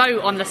had a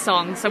vote on the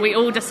song, so we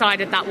all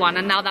decided that one,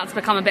 and now that's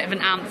become a bit of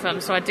an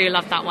anthem, so I do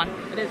love that one.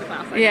 It is a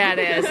classic. Yeah, it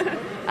is.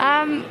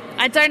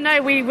 I don't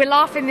know, we were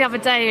laughing the other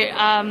day.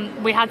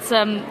 We had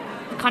some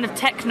kind of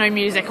techno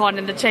music on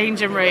in the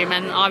changing room,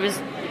 and I was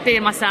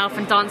being myself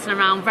and dancing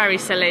around, very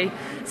silly.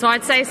 So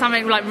I'd say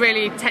something like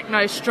really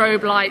techno,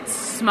 strobe lights,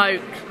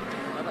 smoke,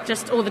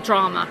 just all the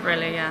drama,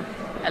 really, yeah.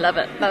 I love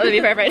it. That would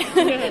be perfect.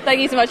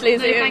 Thank you so much,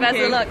 Lucy. No, Best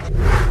of luck.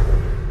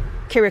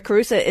 Kira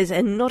Carusa is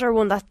another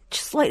one that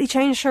slightly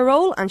changed her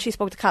role, and she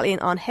spoke to Kathleen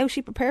on how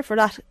she prepared for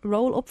that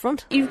role up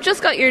front. You've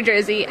just got your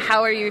jersey.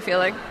 How are you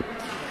feeling?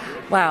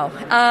 Wow.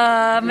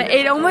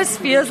 It almost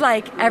feels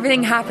like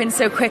everything happened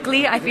so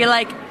quickly. I feel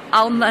like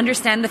I'll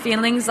understand the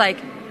feelings like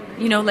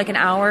an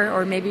hour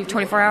or maybe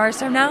 24 hours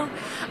from now.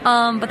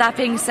 But that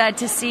being said,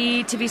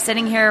 to be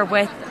sitting here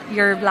with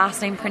your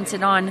last name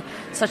printed on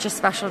such a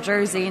special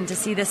jersey, and to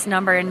see this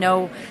number and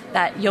know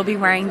that you'll be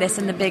wearing this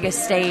in the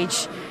biggest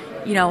stage,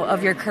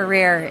 of your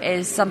career,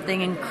 is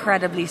something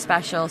incredibly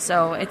special.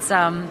 So it's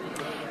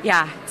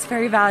it's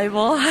very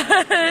valuable.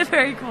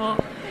 Very cool.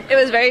 It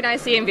was very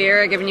nice seeing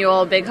Vera giving you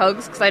all big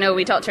hugs, because I know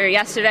we talked to her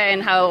yesterday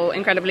and how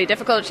incredibly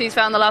difficult she's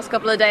found the last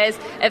couple of days.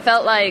 It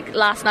felt like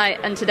last night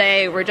and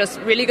today were just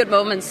really good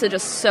moments to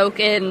just soak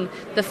in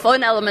the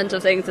fun element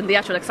of things and the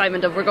actual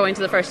excitement of we're going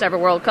to the first ever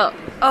World Cup.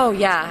 Oh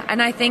yeah,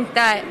 and I think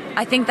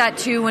that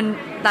too, when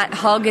that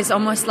hug is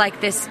almost like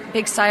this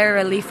big sigh of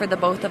relief for the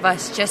both of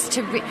us, just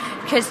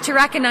to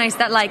recognize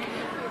that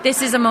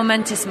this is a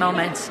momentous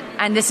moment,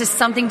 and this is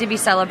something to be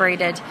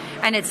celebrated,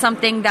 and it's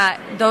something that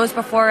those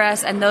before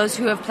us and those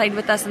who have played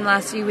with us in the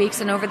last few weeks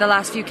and over the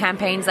last few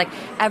campaigns,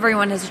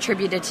 everyone has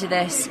attributed to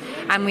this.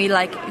 And we,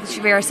 like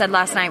Vera said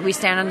last night, we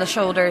stand on the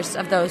shoulders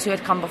of those who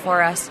had come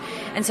before us.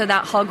 And so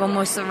that hug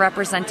almost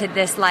represented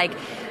this,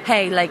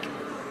 hey,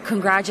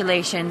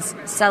 congratulations,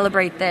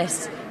 celebrate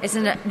this.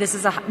 This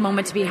is a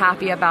moment to be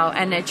happy about,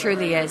 and it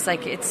truly is.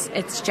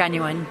 It's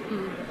genuine.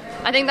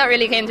 I think that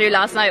really came through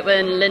last night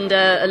when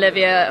Linda,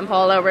 Olivia and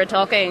Paula were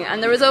talking,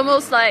 and it was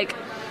almost like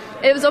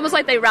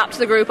they wrapped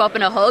the group up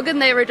in a hug,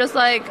 and they were just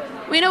like,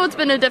 we know it's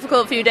been a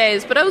difficult few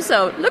days, but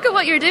also look at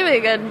what you're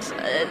doing, and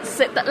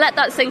let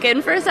that sink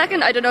in for a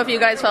second. I don't know if you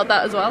guys felt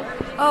that as well.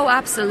 Oh,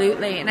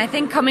 absolutely. And I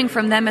think coming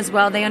from them as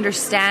well, they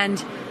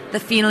understand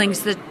the feelings,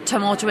 the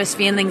tumultuous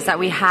feelings that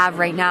we have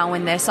right now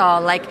in this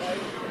all.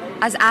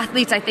 As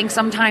athletes, I think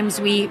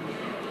sometimes we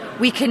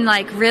can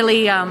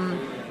really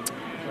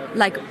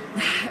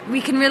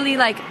we can really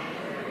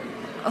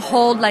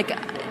hold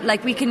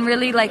we can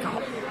really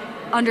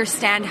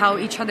understand how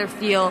each other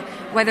feel,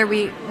 whether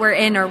we're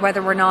in or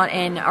whether we're not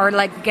in, or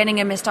getting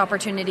a missed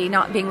opportunity,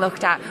 not being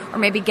looked at, or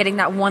maybe getting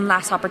that one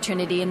last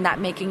opportunity and that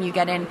making you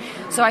get in.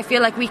 So I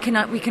feel like we can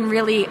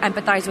really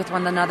empathize with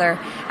one another,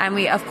 and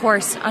we of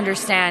course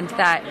understand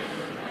that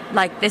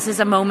this is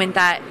a moment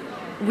that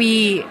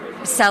we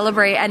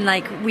celebrate, and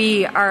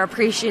we are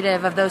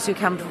appreciative of those who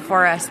come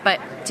before us. But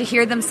to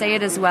hear them say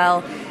it as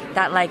well,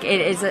 that it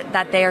is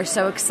that they are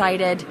so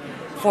excited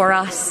for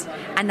us,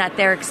 and that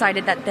they're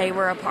excited that they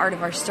were a part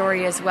of our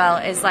story as well,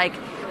 is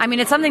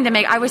it's something to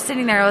make. I was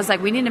sitting there, I was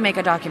like, we need to make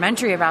a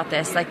documentary about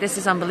this. This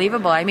is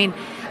unbelievable.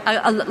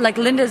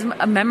 Linda's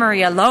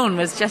memory alone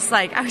was just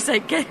I was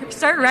like,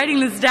 start writing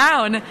this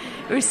down. It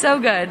was so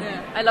good.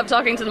 Yeah. I love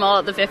talking to them all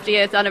at the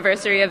 50th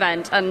anniversary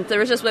event, and there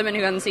was just women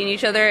who hadn't seen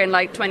each other in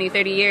 20,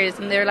 30 years,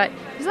 and they were like,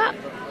 is that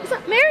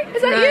Mary?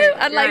 Is that you?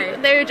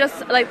 And they're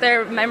just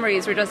their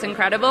memories were just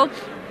incredible.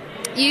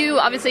 You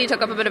obviously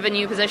took up a bit of a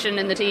new position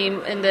in the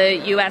team in the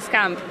US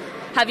camp.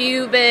 Have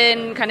you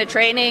been kind of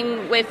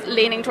training with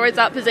leaning towards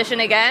that position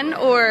again,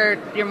 or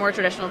your more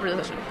traditional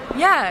position?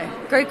 Yeah,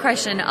 great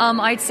question.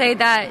 I'd say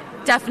that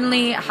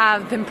definitely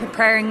have been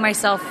preparing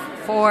myself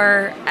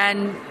for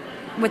and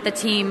with the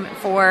team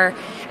for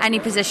any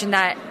position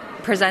that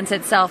presents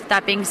itself.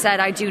 That being said,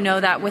 I do know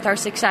that with our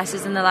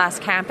successes in the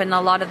last camp and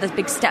a lot of the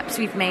big steps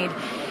we've made,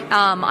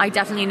 I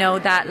definitely know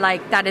that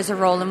that is a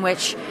role in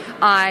which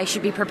I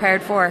should be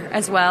prepared for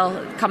as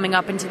well coming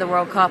up into the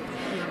World Cup.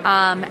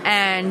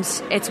 And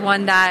it's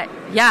one that,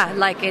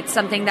 it's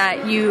something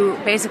that you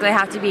basically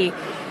have to be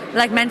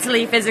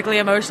mentally, physically,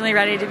 emotionally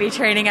ready to be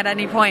training at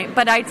any point.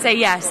 But I'd say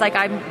yes,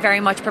 I'm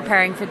very much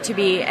preparing to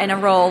be in a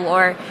role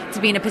or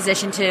to be in a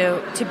position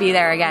to be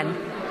there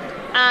again.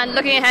 And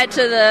looking ahead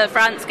to the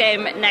France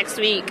game next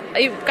week,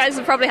 you guys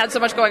have probably had so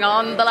much going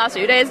on the last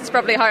few days, it's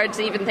probably hard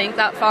to even think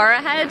that far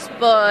ahead,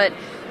 but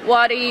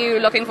what are you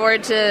looking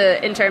forward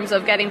to in terms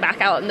of getting back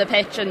out on the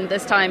pitch, and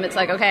this time it's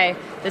okay,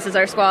 this is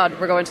our squad,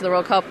 we're going to the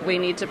World Cup, we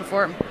need to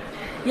perform?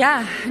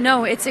 Yeah,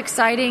 no, it's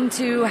exciting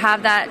to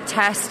have that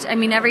test.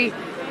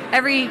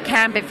 Every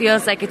camp, it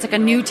feels like it's a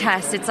new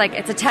test. It's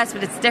a test,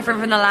 but it's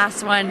different from the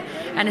last one,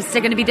 and it's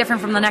still going to be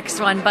different from the next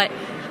one. But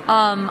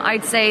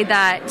I'd say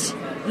that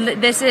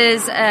this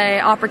is an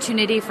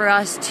opportunity for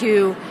us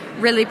to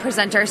really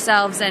present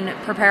ourselves and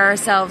prepare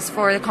ourselves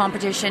for the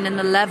competition and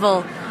the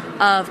level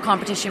of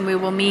competition we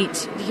will meet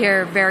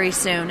here very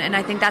soon. And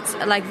I think that's,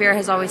 like Vera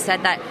has always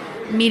said, that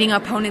meeting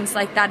opponents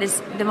like that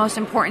is the most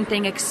important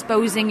thing.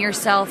 Exposing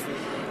yourself,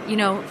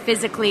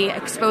 physically,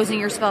 exposing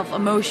yourself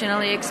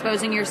emotionally,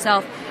 exposing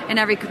yourself in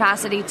every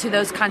capacity to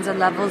those kinds of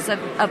levels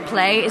of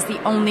play is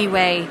the only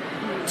way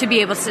to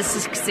be able to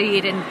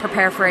succeed and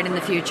prepare for it in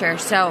the future.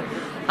 So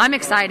I'm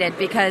excited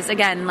because,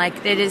 again,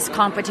 it is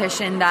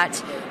competition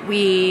that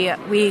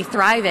we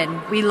thrive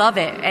in. We love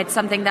it. It's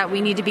something that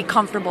we need to be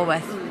comfortable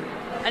with.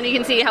 And you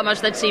can see how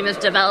much the team has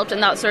developed in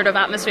that sort of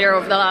atmosphere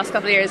over the last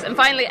couple of years. And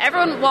finally,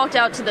 everyone walked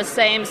out to the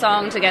same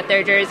song to get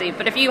their jersey.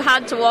 But if you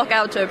had to walk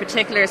out to a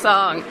particular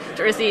song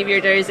to receive your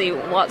jersey,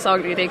 what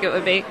song do you think it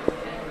would be?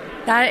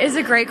 That is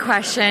a great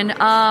question.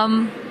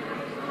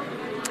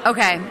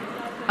 Okay.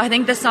 I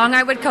think the song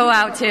I would go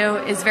out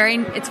to is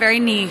very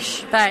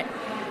niche, but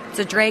it's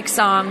a Drake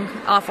song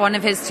off one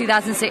of his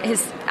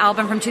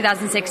album from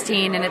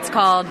 2016, and it's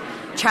called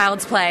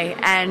Child's Play.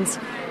 And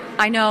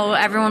I know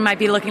everyone might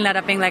be looking that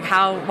up being like,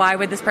 why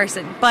would this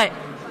person? But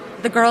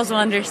the girls will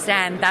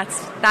understand.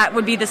 That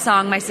would be the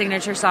song, my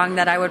signature song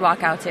that I would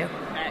walk out to.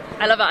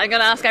 I love it. I'm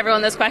going to ask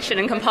everyone this question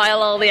and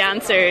compile all the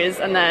answers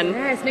and then...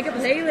 Yes, make a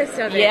playlist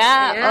of it.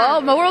 Yeah.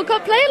 Oh, my World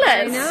Cup playlist.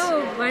 I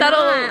know. Why not?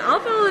 I'll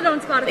follow it on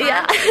Spotify.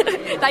 Yeah.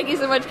 Thank you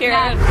so much,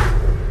 Kieran.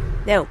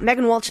 Now,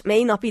 Megan Walsh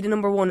may not be the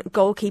number one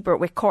goalkeeper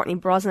with Courtney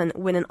Brosnan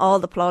winning all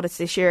the plaudits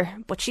this year,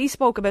 but she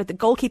spoke about the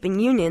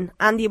goalkeeping union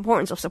and the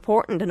importance of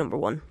supporting the number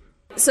one.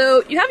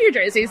 So you have your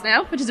jerseys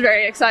now, which is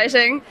very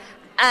exciting.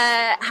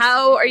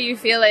 How are you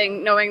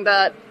feeling knowing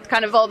that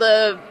kind of all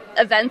the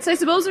events, I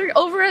suppose, are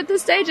over at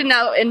this stage and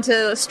now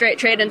into straight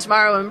training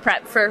tomorrow and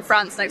prep for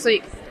France next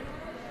week?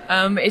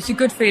 It's a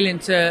good feeling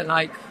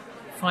to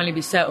finally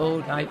be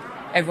settled,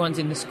 everyone's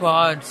in the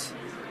squad,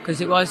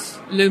 because it was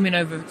looming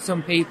over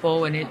some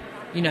people and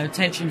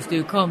tensions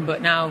do come,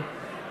 but now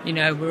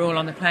we're all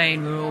on the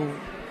plane, we're all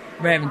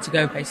raring to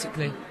go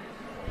basically.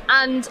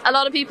 And a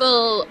lot of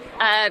people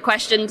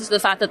questioned the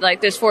fact that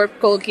there's 4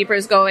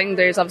 goalkeepers going.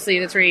 There's obviously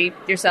the 3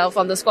 yourself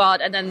on the squad,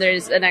 and then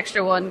there's an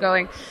extra one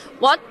going.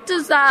 What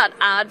does that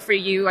add for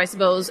you, I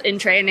suppose, in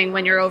training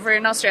when you're over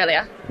in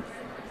Australia?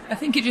 I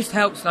think it just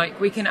helps.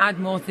 We can add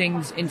more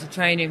things into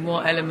training,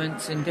 more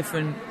elements and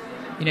different,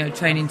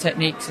 training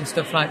techniques and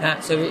stuff like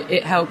that. So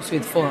it helps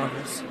with 4 of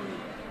us.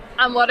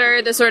 And what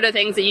are the sort of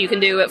things that you can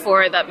do at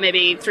 4 that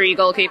maybe 3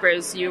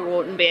 goalkeepers you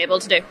wouldn't be able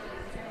to do?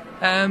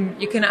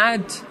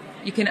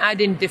 You can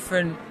add in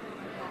different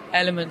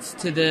elements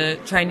to the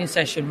training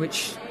session,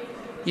 which,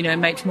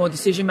 makes more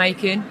decision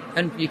making,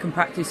 and you can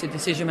practice the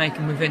decision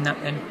making within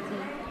that then.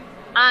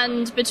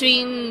 And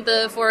between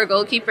the 4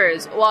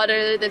 goalkeepers, what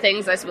are the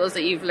things, I suppose,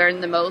 that you've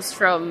learned the most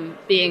from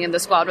being in the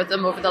squad with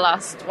them over the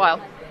last while?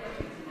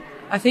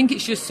 I think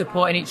it's just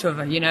supporting each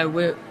other.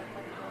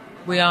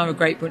 We are a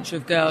great bunch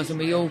of girls and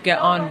we all get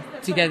on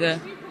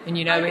together, and,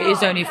 it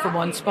is only for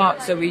one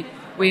spot, so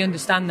we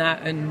understand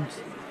that and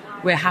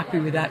we're happy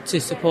with that to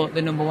support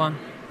the number one.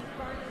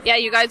 Yeah,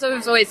 you guys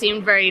have always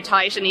seemed very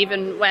tight, and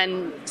even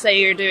when,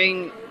 say, you're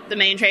doing the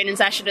main training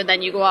session and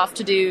then you go off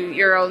to do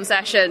your own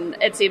session,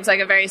 it seems like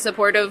a very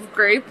supportive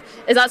group.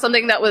 Is that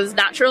something that was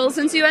natural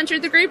since you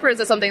entered the group, or is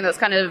it something that's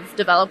kind of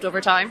developed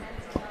over time?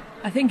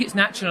 I think it's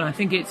natural. I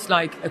think it's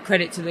a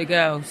credit to the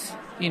girls.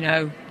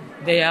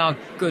 They are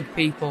good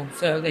people,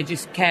 so they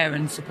just care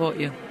and support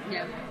you.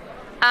 Yeah.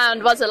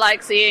 And what's it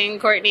like seeing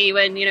Courtney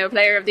win,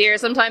 Player of the Year?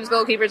 Sometimes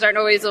goalkeepers aren't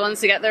always the ones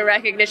to get the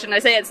recognition. I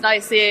say it's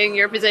nice seeing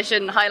your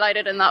position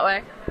highlighted in that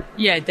way.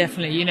 Yeah,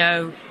 definitely.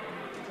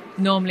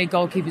 Normally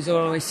goalkeepers are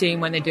always seen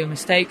when they do a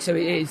mistake, so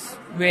it is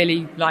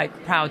really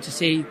proud to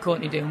see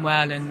Courtney doing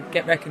well and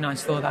get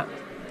recognised for that.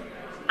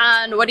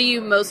 And what are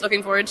you most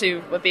looking forward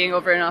to with being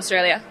over in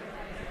Australia?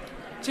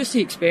 Just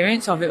the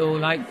experience of it all.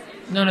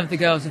 None of the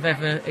girls have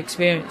ever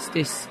experienced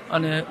this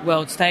on a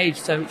world stage,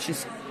 so it's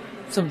just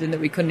something that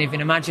we couldn't even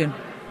imagine.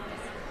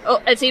 Oh,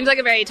 it seems like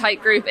a very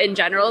tight group in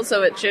general,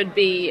 so it should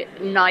be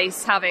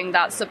nice having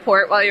that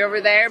support while you're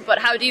over there. But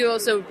how do you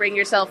also bring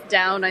yourself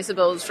down, I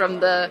suppose, from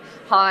the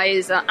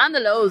highs and the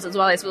lows as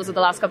well, I suppose, of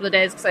the last couple of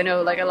days? Because I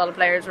know a lot of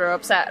players were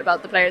upset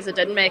about the players that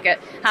didn't make it.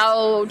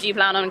 How do you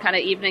plan on kind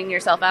of evening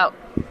yourself out?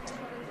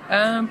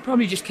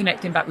 Probably just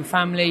connecting back with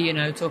family,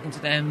 talking to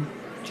them,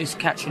 just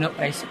catching up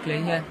basically,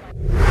 yeah.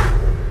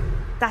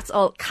 That's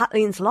all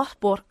Kathleen's lot,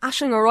 but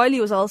Aisling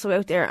O'Reilly was also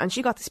out there and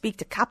she got to speak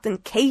to Captain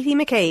Katie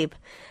McCabe.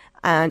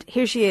 And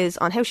here she is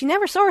on how she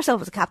never saw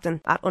herself as a captain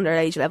at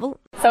underage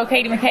level. So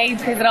Katie McCabe,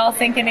 is it all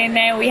sinking in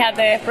now? We had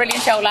the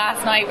brilliant show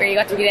last night where you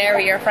got to be there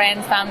with your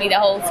friends, family, the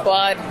whole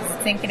squad. Is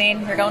it sinking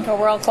in? You're going to a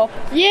World Cup?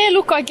 Yeah,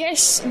 look, I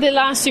guess the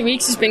last 2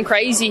 weeks has been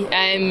crazy.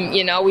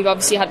 We've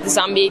obviously had the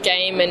Zambia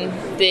game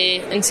and the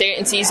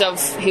uncertainties of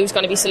who's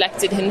going to be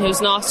selected and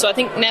who's not. So I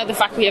think now the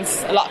fact we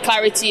have a lot of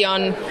clarity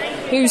on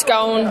who's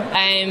going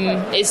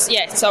is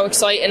so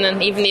exciting.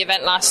 And even the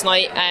event last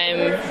night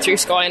through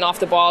Sky and off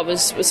the ball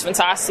was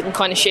fantastic, and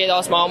kind of share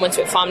those moments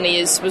with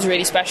family was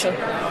really special.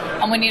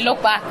 And when you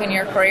look back in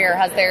your career,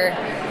 has there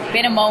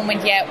been a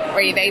moment yet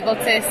where you've able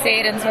to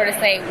sit and sort of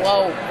say,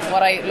 whoa,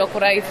 look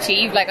what I've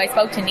achieved? Like, I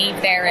spoke to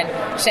Niamh there,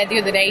 and she said the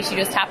other day she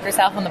just tapped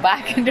herself on the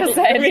back and just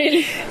said,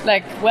 really?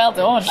 Like, well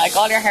done, like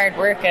all your hard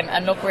work,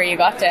 and look where you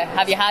got to.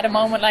 Have you had a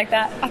moment like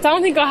that? I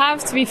don't think I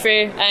have, to be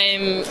fair.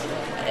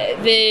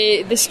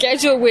 The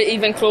schedule with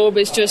Even Club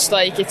is just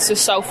like, it's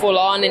just so full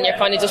on, and you're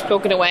kind of just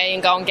plugging away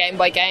and going game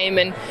by game.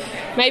 And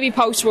maybe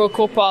post World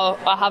Cup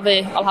I'll have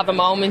a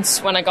moment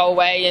when I go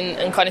away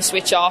and kind of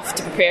switch off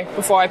to prepare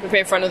before I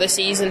prepare for another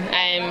season.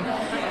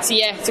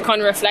 To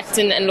kind of reflect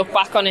and look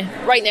back on it.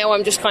 Right now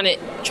I'm just kind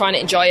of trying to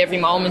enjoy every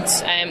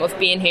moment of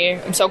being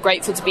here. I'm so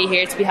grateful to be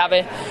here, to have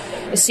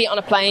a seat on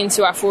a plane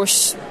to our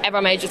first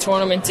ever major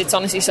tournament. It's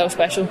honestly so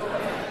special.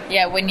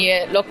 Yeah, when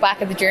you look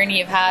back at the journey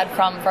you've had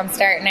from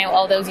starting out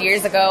all those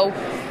years ago,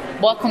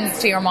 what comes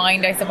to your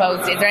mind, I suppose?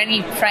 Is there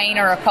any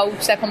trainer or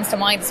coach that comes to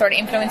mind to sort of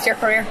influence your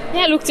career?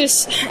 Yeah, look,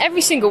 there's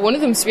every single one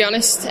of them, to be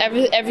honest.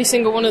 Every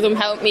single one of them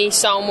helped me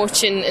so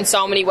much in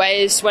so many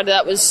ways, whether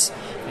that was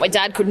my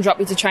dad couldn't drop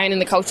me to training,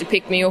 the coach would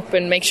pick me up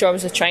and make sure I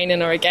was at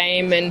training or a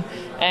game, and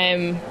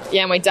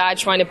my dad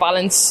trying to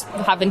balance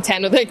having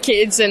 10 other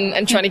kids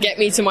and trying to get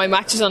me to my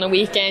matches on a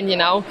weekend,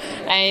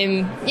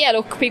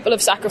 look, people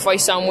have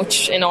sacrificed so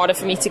much in order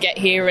for me to get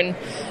here, and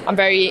I'm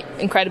very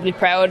incredibly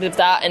proud of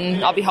that,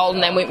 and I'll be holding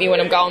them with me when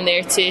I'm going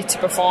there to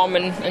perform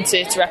and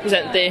to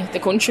represent the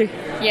country.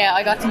 Yeah,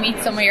 I got to meet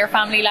some of your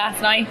family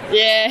last night.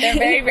 Yeah. They're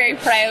very, very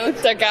proud.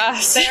 They're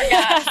gassed.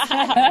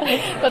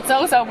 But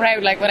so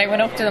proud. Like, when I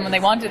went up to them and they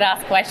wanted to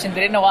ask questions,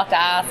 they didn't know what to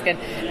ask, and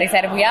they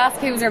said, if we ask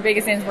who's our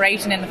biggest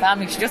inspiration in the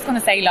family, she's just going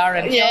to say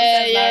Lauren.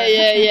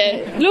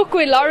 Yeah. Look,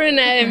 with Lauren,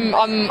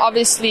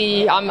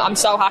 I'm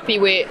so happy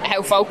with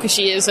how focused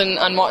she is and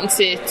wanting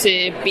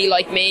to be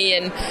like me,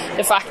 and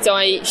the fact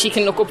that she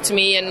can look up to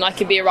me and I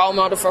can be a role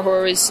model for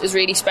her is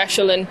really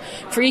special. And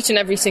for each and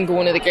every single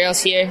one of the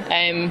girls here,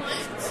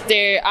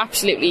 they're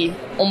absolutely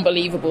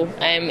unbelievable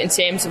in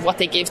terms of what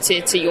they give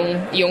to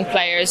young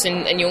players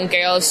and young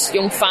girls,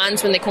 young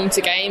fans when they come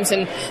to games,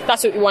 and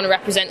that's what we want to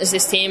represent as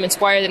this team,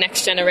 inspire the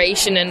next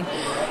generation, and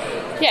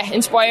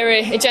inspire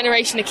a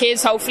generation of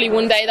kids. Hopefully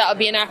one day that'll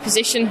be in our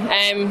position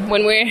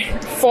when we're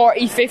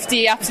 40,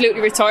 50,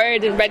 absolutely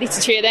retired and ready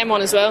to cheer them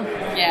on as well.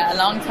 Yeah, a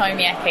long time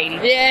yet, Katie.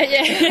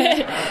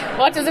 Yeah.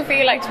 What does it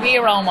feel like to be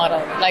a role model?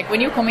 Like, when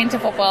you come into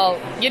football,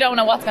 you don't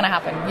know what's going to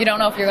happen. You don't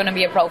know if you're going to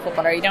be a pro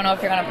footballer. You don't know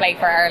if you're going to play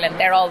for Ireland.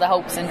 They're all the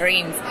hopes and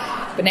dreams.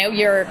 But now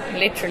you're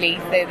literally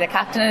the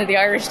captain of the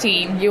Irish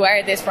team. You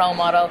are this role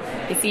model.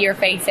 You see your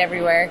face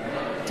everywhere.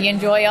 Do you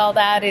enjoy all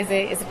that? Is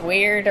it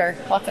weird, or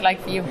what's it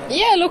like for you?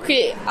 Yeah, look,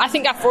 I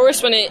think at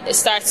first when it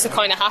starts to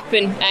kind of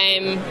happen,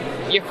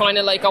 you're kind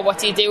of like, oh, what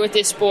do you do with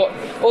this? But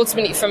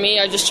ultimately for me,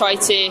 I just try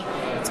to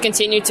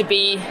continue to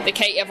be the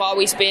Katie I've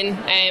always been.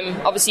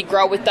 Obviously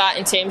grow with that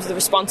in terms of the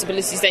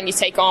responsibilities then you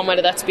take on,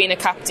 whether that's being a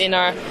captain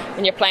or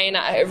when you're playing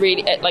at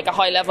a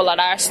high level at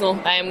Arsenal,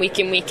 week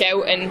in, week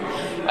out. And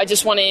I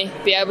just want to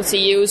be able to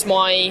use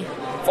my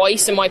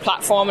voice and my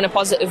platform in a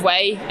positive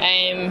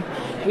way.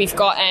 We've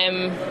got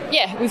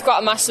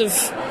a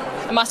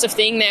massive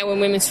thing now in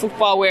women's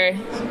football where,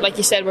 like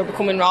you said, we're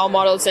becoming role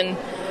models, and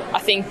I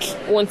think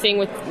one thing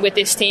with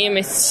this team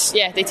is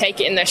they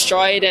take it in their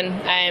stride, and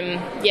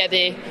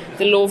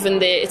the love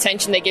and the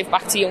attention they give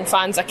back to young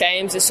fans at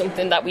games is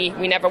something that we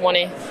never want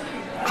to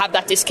have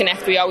that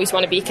disconnect. We always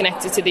want to be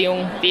connected to the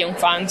young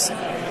fans.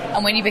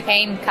 And when you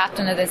became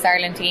captain of this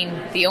Ireland team,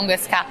 the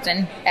youngest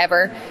captain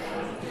ever,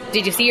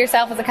 did you see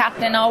yourself as a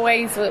captain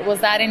always? Was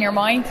that in your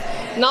mind?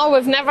 No,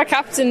 we've never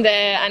captained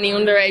any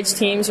underage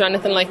teams or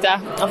anything like that.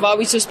 I've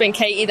always just been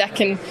Katie that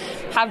can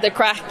have the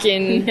crack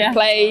and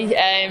play,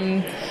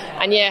 and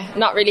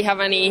not really have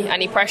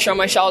any pressure on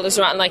my shoulders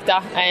or anything like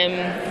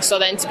that. So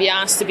then to be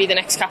asked to be the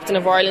next captain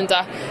of Ireland,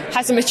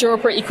 had to mature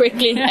pretty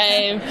quickly.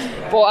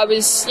 But I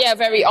was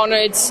very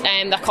honoured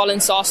that Colin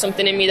saw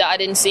something in me that I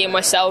didn't see in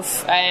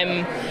myself,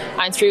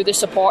 and through the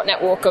support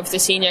network of the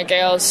senior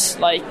girls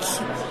like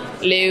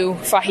Lou,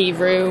 Fahey,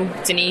 Rue,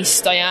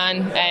 Denise,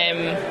 Diane,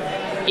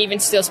 even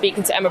still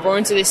speaking to Emma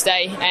Byrne to this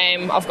day.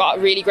 I've got a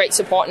really great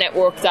support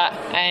network that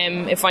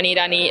if I need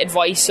any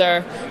advice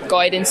or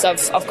guidance,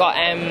 I've got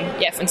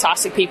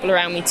fantastic people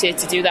around me to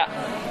do that.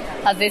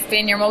 Has this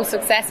been your most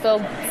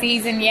successful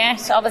season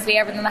yet? Obviously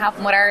everything that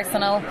happened with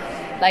Arsenal,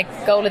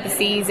 like goal of the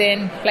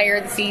season, player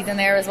of the season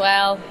there as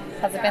well.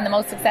 Has it been the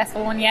most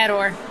successful one yet,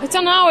 or? I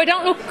don't know. I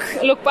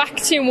don't look back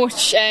too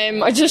much.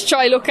 I just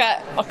try look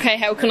at, okay,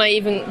 how can I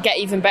even get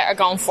even better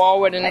going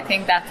forward? And I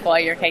think that's why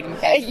you're Katie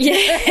McCabe.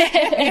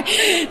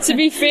 Yeah. To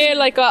be fair,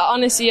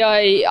 honestly,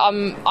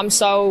 I'm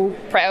so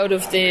proud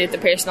of the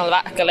personal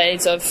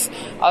accolades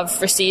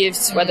I've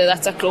received, whether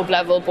that's at club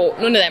level,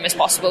 but none of them is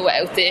possible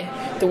without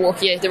the work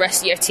the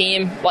rest of your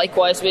team.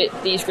 Likewise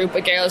with these group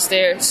of girls,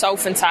 they're so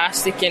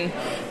fantastic, and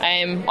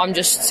I'm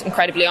just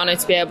incredibly honoured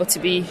to be able to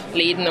be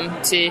leading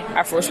them to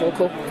our first World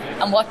Cup.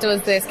 And what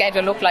does the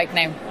schedule look like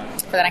now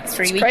for the next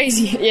 3 weeks? It's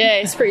crazy. Yeah,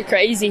 it's pretty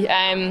crazy.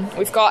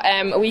 We've got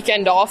a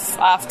weekend off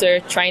after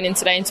training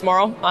today and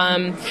tomorrow,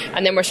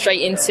 and then we're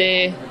straight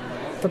into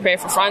prepare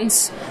for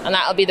France, and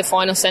that'll be the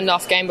final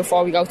send-off game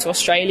before we go to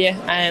Australia.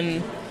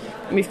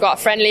 We've got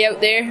a friendly out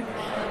there,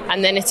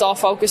 and then it's all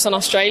focused on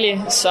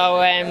Australia. So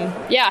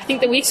I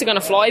think the weeks are going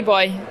to fly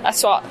by.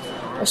 That's what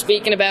we're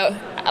speaking about.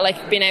 I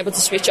like being able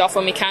to switch off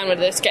when we can,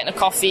 whether it's getting a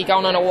coffee,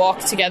 going on a walk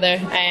together.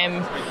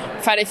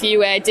 We've had a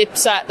few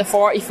dips at the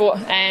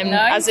 40-foot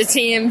as a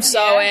team,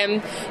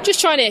 so just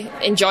trying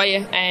to enjoy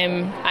it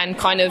and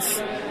kind of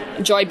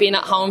enjoy being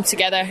at home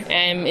together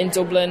in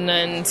Dublin,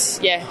 and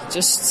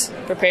just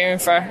preparing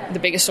for the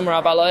biggest summer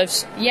of our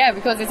lives. Yeah,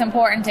 because it's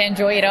important to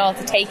enjoy it all,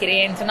 to take it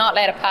in, to not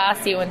let it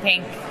pass you and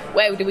think,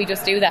 wow, did we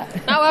just do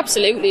that? No,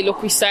 absolutely.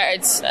 Look, we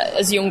started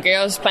as young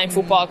girls playing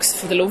football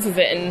for the love of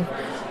it, and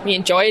we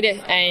enjoyed it.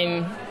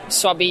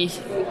 So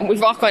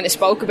we've all kind of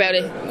spoke about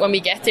it when we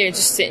get there,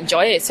 just to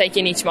enjoy it, take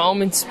in each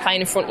moment,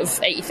 playing in front of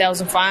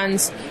 80,000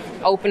 fans,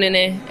 opening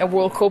a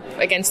World Cup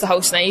against the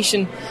host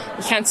nation.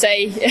 You can't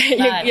say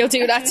you'll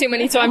do that too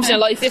many times in your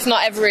life, if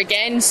not ever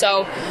again.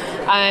 So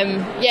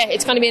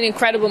it's going to be an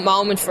incredible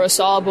moment for us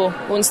all,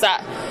 but once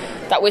that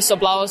whistle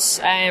blows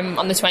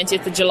on the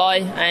 20th of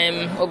July,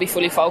 we'll be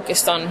fully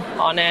focused on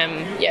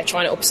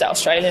trying to upset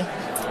Australia.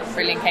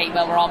 Brilliant, Kate.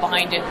 Well, we're all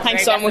behind you.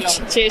 Thanks so much.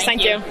 Cheers.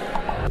 Thank you.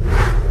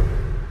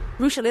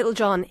 Ruesha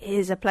Littlejohn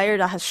is a player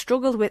that has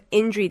struggled with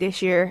injury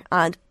this year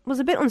and was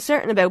a bit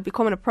uncertain about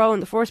becoming a pro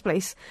in the first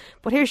place.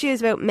 But here she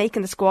is about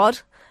making the squad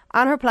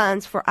and her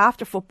plans for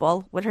after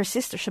football with her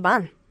sister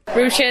Siobhan.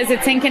 Ruesha, is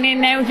it sinking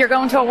in now? You're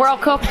going to a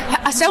World Cup?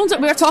 It sounds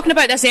like we were talking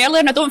about this earlier,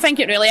 and I don't think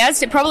it really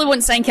is. It probably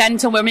won't sink in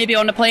until we're maybe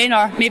on the plane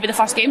or maybe the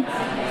first game.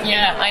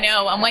 Yeah, I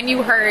know. And when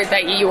you heard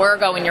that you were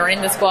going, you were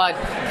in the squad,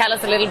 tell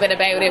us a little bit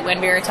about it.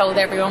 When we were told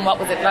everyone, what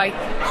was it like?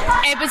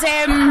 It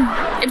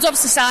was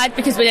obviously sad,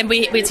 because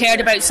we'd heard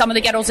about some of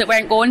the girls that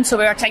weren't going, so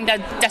we were kind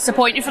of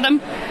disappointed for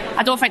them.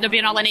 I don't think there'd be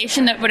another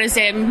nation that was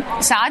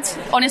sad.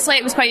 Honestly,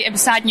 it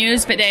was sad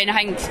news, but then I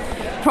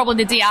think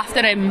probably the day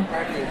after,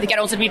 the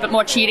girls would be a bit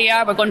more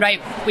cheerier. We're going,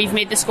 right, we've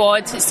made the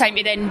squad, it's time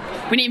to then,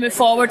 we need to move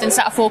forward and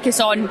set a focus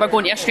on, we're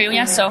going to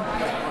Australia, so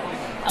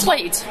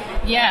delighted.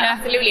 Yeah,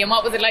 absolutely. And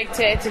what was it like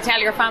to tell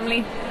your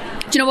family? Do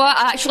you know what,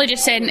 I actually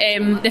just sent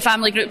the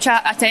family group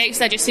chat a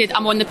text. I just said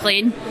I'm on the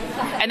plane,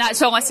 and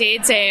that's all I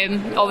said.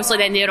 Obviously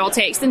then they're all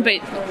texting,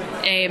 but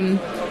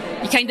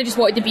you kind of just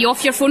wanted to be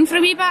off your phone for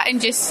a wee bit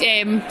and just sit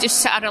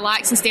and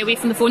relax and stay away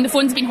from the phone. The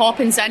phone's been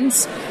hopping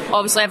since,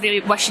 obviously everybody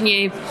wishing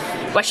you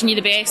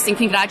the best and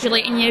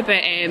congratulating you,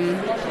 but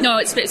no,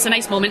 it's a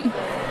nice moment.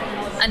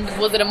 And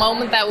was it a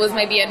moment that was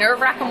maybe a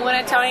nerve-wracking one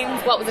at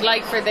times? What was it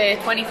like for the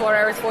 24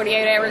 hours,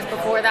 48 hours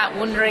before that,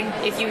 wondering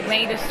if you'd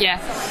made it? Yeah,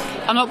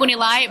 I'm not going to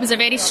lie, it was a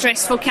very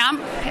stressful camp.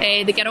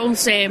 The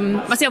girls,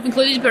 myself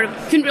included,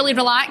 couldn't really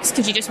relax,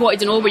 because you just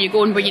wanted to know where you're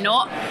going, where you're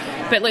not.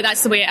 But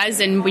that's the way it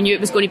is, and we knew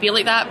it was going to be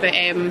like that, but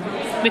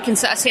we can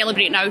sort of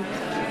celebrate now.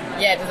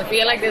 Yeah, does it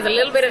feel like there's a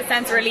little bit of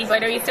sense of relief? I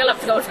know you still have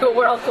to go to a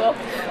World Cup,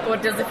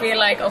 but does it feel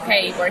like,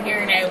 okay, we're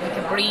here now, we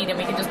can breathe and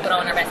we can just put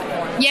on our best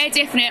form? Yeah,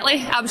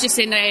 definitely. I was just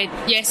saying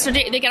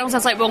yesterday to the girls, I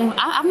was like, well,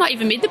 I've not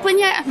even made the plane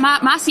yet.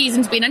 My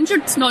season's been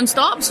injured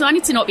non-stop, so I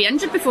need to not be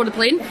injured before the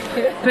plane.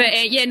 But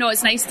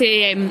it's nice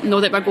to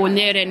know that we're going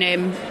there, and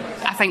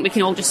I think we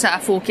can all just sort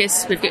of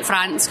focus. We've got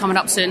France coming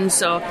up soon,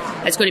 so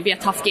it's going to be a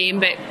tough game,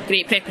 but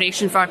great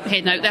preparation for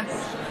heading out there.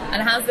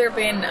 And has there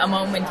been a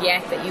moment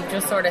yet that you've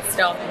just sort of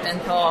stopped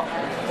and thought,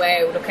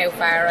 wow, look how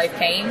far I've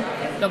came?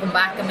 Looking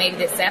back, and maybe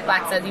the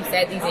setbacks, as you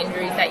said, these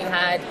injuries that you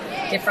had,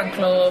 different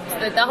clubs,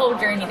 the whole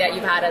journey that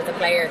you've had as a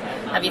player,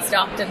 have you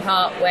stopped and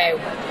thought, wow,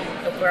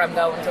 look where I'm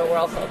going to a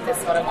World Cup, this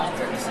is what I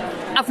wanted?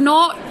 I've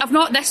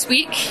not this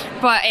week,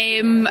 but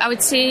I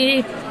would say,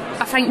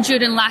 I think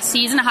during last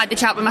season I had the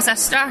chat with my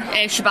sister,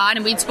 Siobhan,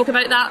 and we'd spoke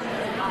about that.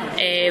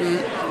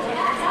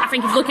 I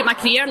think if you look at my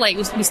career, like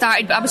we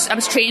started, I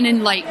was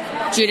training like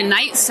during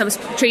nights. I was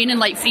training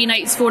like 3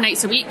 nights, 4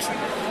 nights a week,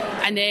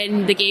 and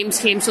then the games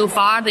came so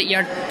far that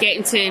you're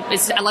getting to,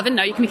 it's 11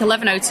 now. You can make a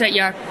living out of it.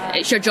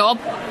 It's your job,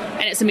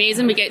 and it's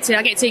amazing. I get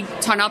to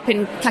turn up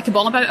and kick a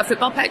ball about a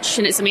football pitch,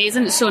 and it's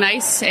amazing. It's so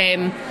nice.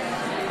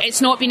 It's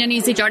not been an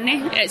easy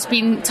journey. It's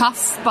been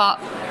tough,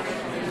 but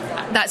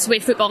that's the way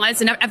football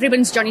is, and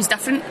everyone's journey's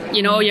different.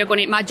 You know,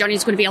 my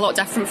journey's going to be a lot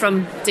different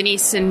from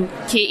Denise and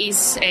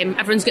Katie's.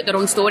 Everyone's got their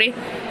own story,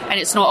 and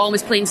it's not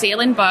always plain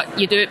sailing, but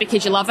you do it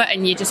because you love it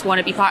and you just want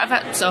to be part of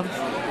it. So,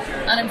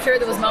 and I'm sure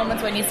there was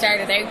moments when you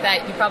started out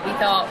that you probably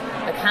thought,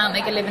 I can't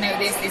make a living out of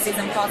this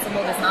isn't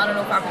possible, there's not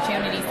enough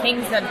opportunities.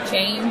 Things have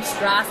changed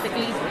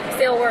drastically,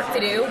 still work to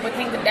do, but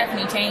things have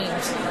definitely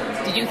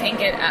changed. Did you think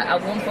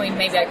at one point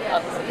maybe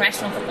a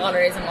professional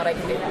footballer isn't what I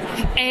can do?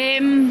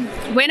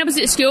 When I was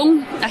at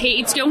school, I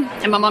hated school,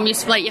 and my mum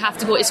used to be like, you have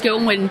to go to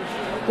school, and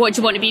what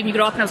do you want to be when you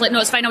grow up? And I was like, no,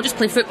 it's fine, I'll just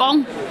play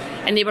football.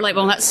 And they were like,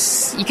 well,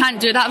 you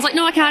can't do that. I was like,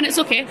 no, I can, it's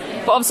okay.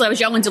 But obviously I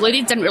was young and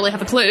deluded, didn't really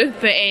have a clue,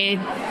 but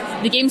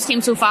the games came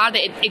so far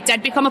that it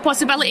did become a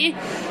possibility.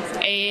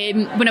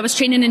 When I was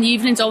training in the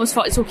evenings, I always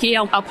thought it's okay,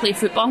 I'll play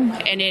football,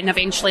 and then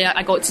eventually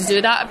I got to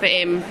do that. But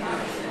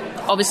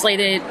obviously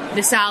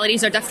the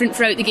salaries are different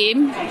throughout the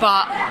game,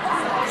 but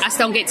I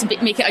still get to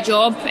make it a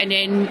job, and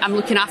then I'm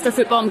looking after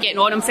football. I'm getting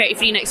on. I'm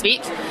 33 next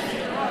week.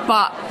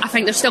 But I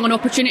think there's still an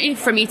opportunity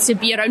for me to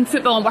be around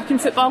football and work in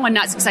football, and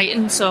that's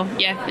exciting. So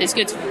yeah, it's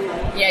good.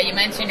 Yeah, you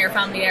mentioned your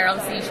family there.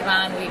 Obviously,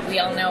 Siobhan, we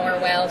all know her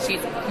well. She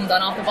comes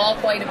on off the ball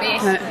quite a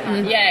bit.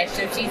 Yeah,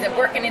 so she's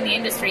working in the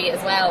industry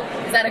as well.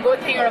 Is that a good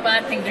thing or a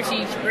bad thing? Does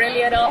she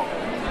really at all?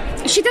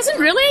 She doesn't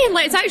really.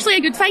 Like, it's actually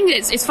a good thing.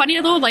 It's funny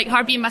though. Like,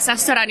 her being my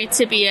sister, I need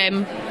to be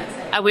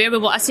aware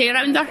of what I say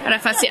around her. And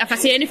if I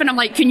say anything, I'm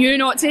like, can you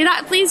not say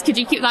that, please? Could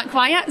you keep that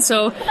quiet?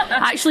 So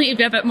actually, to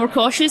be a bit more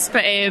cautious.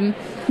 But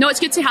no,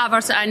 it's good to have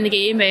her in the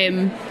game.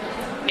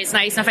 It's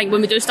nice. I think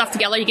when we do stuff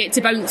together, you get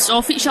to bounce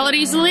off each other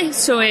easily.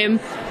 So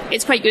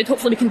it's quite good.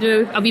 Hopefully we can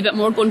do a wee bit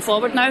more going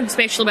forward now,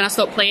 especially when I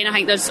stop playing. I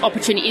think there's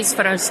opportunities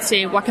for us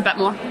to work a bit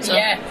more. So.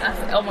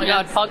 Yeah. Oh my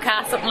God,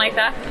 podcast, something like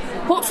that.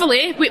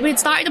 Hopefully. We'd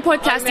started the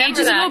podcast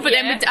ages ago, but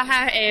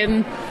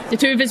then the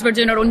two of us were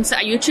doing our own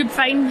sort of YouTube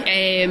thing.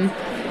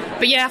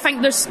 But yeah, I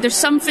think there's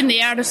something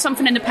there. There's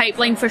something in the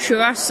pipeline for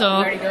sure.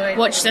 So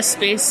watch this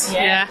space.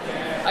 Yeah.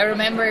 I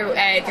remember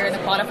during the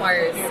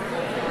qualifiers,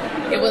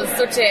 it was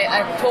such a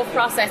tough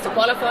process to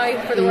qualify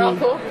for the World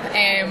Cup,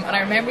 and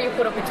I remember you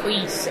put up a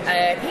tweet,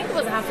 I think it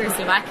was after the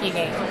Slovakia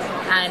game,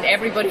 and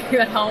everybody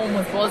at home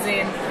was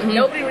buzzing.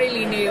 Nobody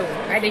really knew,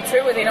 are they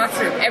true or are they not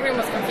true? Everyone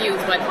was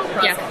confused by the whole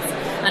process.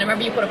 And I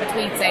remember you put up a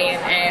tweet saying,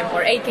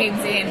 we're 8 games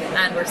in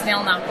and we're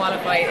still not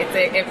qualified.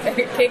 It's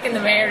a kick in the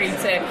Mary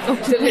to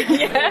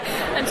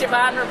and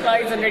Siobhan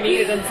replies underneath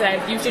it and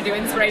said, you should do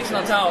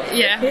inspirational talk.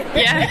 Yeah.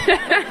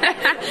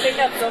 I think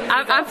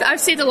that's I've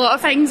said a lot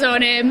of things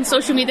on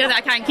social media that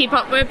I can't keep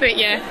up with, but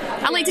yeah,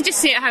 I like to just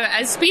say it how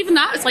it is. But even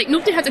that, it's like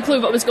nobody had a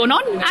clue what was going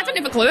on. I didn't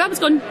have a clue. I was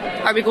going,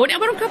 are we going to a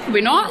World Cup? Are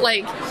we not?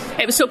 Like,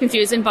 it was so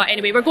confusing, but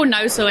anyway, we're going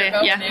now, so we're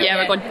going.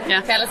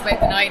 Yeah. Tell us about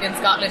the night in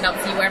Scotland.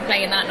 Obviously you weren't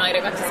playing that night. I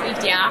got to speak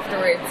to you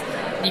afterwards.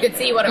 You could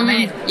see what it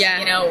meant,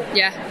 you know.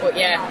 But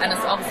and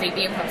it's obviously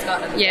being from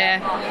Scotland.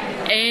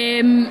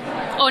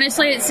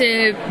 Honestly, it's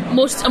the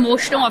most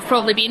emotional I've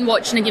probably been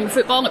watching a game of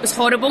football. It was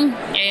horrible.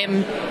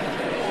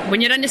 When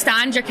you're in the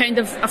stand, you're kind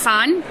of a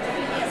fan,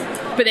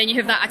 but then you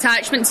have that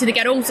attachment to the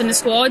girls in the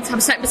squad. I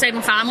was sitting beside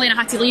my family and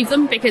I had to leave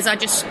them because I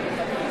just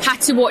had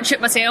to watch it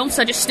myself.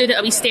 So I just stood at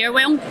a wee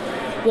stairwell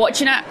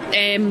watching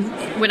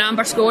it. When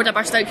Amber scored, I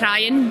burst out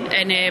crying,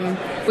 and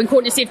when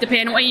Courtney saved the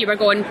penalty, you were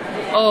going,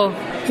 oh,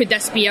 could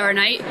this be our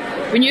night?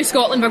 We knew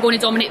Scotland were going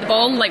to dominate the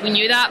ball, like we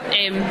knew that,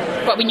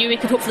 but we knew we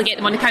could hopefully get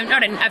them on the counter,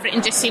 and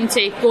everything just seemed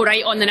to go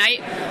right on the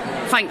night.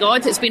 Thank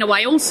God, it's been a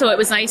while, so it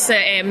was nice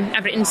that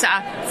everything sort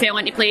of fell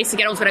into place. The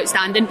girls were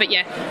outstanding, but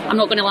yeah, I'm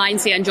not going to lie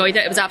and say I enjoyed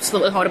it. It was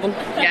absolutely horrible.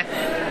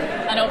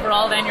 And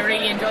overall then you're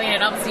really enjoying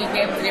it. Obviously you've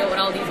been able to do it with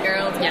all these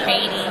girls, with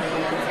Katie,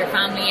 your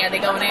family. Are they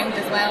going out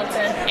as well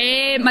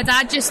too? My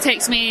dad just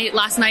texted me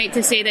last night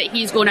to say that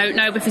he's going out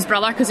now with his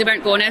brother because they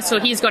weren't going to, so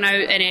he's gone out,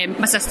 and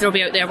my sister will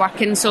be out there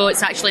working, so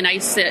it's actually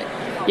nice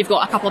that you've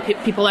got a couple of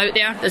people out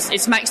there.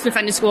 It's mixed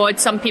within the squad.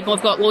 Some people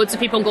have got loads of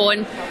people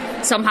going,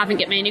 some haven't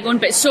got many going,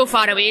 but it's so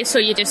far away, so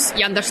you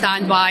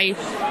understand why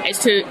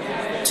it's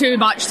too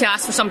much to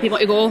ask for some people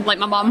to go. Like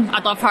my mum,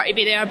 I'd love her to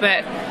be there,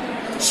 but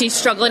she's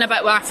struggling a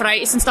bit with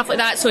arthritis and stuff like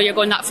that, so you're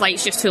going, that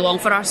flight's just too long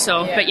for her.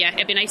 So but yeah,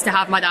 it'd be nice to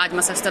have my dad and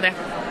my sister there.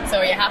 So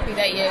are you happy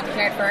that you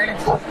declared for Ireland?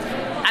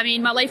 I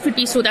mean, my life would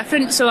be so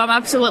different, so I'm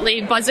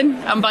absolutely buzzing.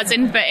 But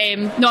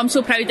no, I'm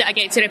so proud that I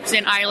get to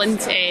represent Ireland,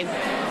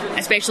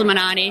 especially my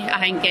nanny. I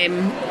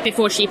think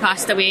before she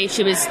passed away,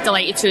 she was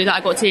delighted too that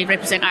I got to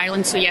represent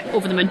Ireland, so yeah,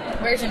 over the moon.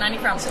 Where's your nanny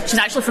from? She's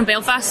actually from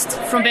Belfast.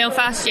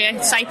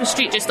 Cypress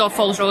Street, just off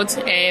Falls Road.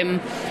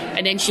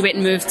 And then she went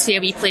and moved to a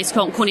wee place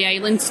called Coney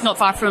Island, not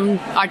far from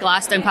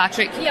Ardglass,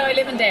 Downpatrick. Yeah, I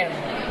live in Down.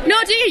 No,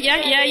 do you?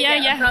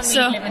 Yeah.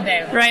 So, living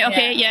down. Right,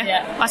 okay,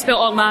 yeah. I spent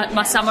all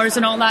my summers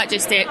and all that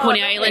just at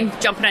Coney Island,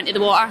 jumping into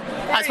the water.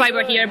 That's why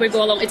we're here. We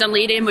go along to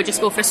Dunleary and we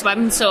just go for a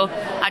swim, so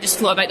I just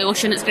float about the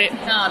ocean. It's great.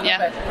 Love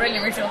it.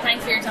 Brilliant, Rachel.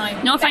 Thanks for your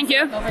time. No, thank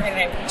you.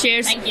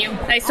 Cheers. Thank you.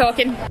 Nice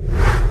talking.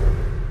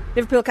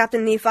 Liverpool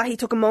captain Niamh Fahey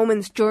took a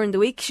moment during the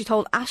week. She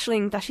told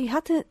Aisling that she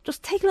had to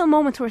just take a little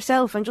moment to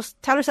herself and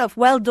just tell herself,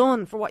 well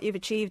done for what you've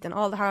achieved and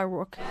all the hard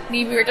work.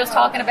 Niamh, we were just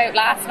talking about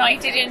last night.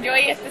 Did you enjoy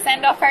it, the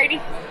send-off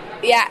party?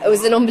 Yeah, it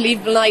was an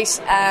unbelievable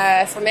night.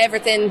 From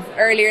everything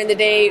earlier in the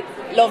day,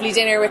 lovely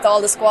dinner with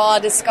all the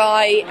squad, the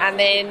Sky, and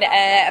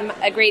then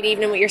a great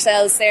evening with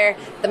yourselves there,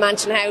 the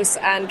Mansion House,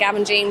 and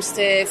Gavin James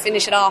to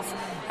finish it off.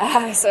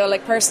 So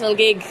like personal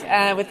gig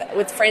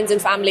with friends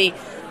and family.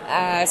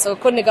 So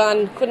couldn't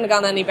have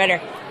gone any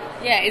better.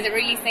 Yeah, is it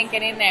really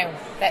sinking in now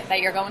that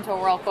you're going to a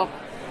World Cup?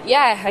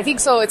 Yeah, I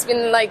think so. It's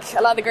been, like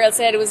a lot of the girls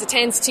said, it was a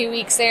tense 2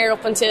 weeks there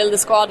up until the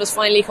squad was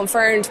finally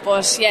confirmed.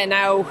 But yeah,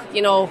 now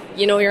you know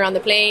you're on the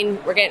plane.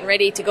 We're getting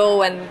ready to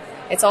go, and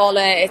it's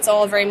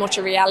all very much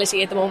a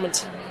reality at the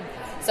moment.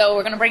 So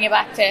we're going to bring you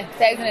back to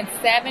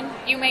 2007.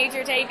 You made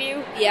your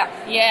debut.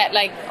 Yeah,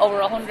 like over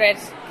 100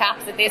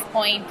 caps at this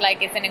point.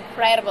 Like, it's an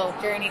incredible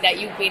journey that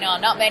you've been on.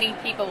 Not many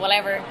people will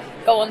ever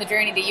go on the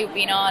journey that you've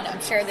been on.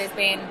 I'm sure there's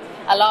been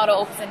a lot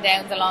of ups and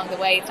downs along the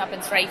way. It's not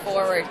been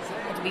straightforward.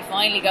 But to to be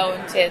finally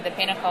going to the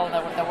pinnacle,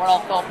 the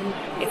World Cup.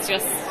 It's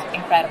just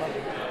incredible.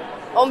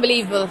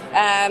 Unbelievable.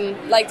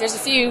 Like there's a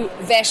few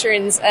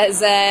veterans,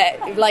 as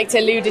you'd like to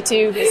allude to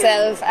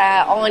yourself,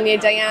 Anya,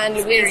 Diane,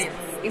 Louise.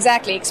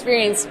 Exactly,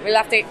 experience. We'll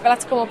have to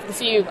come up with a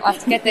few. I'll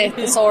have to get the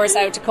thesaurus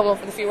out to come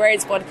up with a few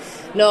words. But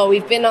no,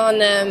 we've been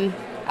on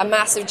a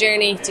massive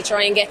journey to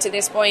try and get to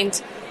this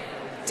point.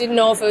 Didn't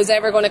know if it was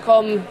ever going to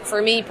come for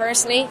me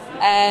personally.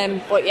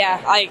 But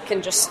yeah,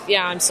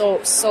 I'm so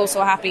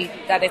happy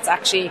that it's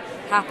actually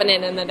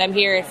happening and that I'm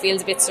here. It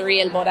feels a bit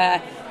surreal, but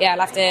I'll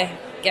have to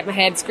get my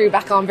head screwed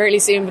back on fairly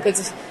soon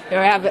because I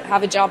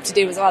have a job to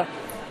do as well.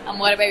 And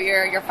what about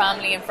your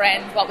family and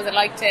friends? What was it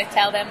like to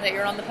tell them that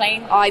you're on the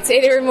plane? Oh, I'd say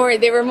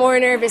they were more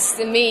nervous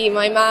than me.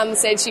 My mum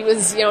said she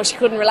was, she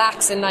couldn't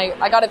relax, and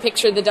I got a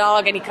picture of the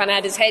dog, and he kind of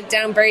had his head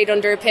down, buried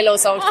under a pillow,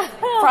 so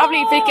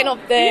probably picking up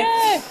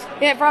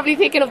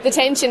the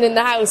tension in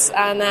the house,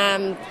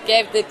 and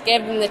gave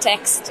them the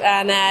text,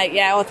 and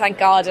thank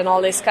God, and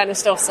all this kind of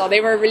stuff. So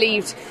they were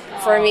relieved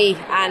for me,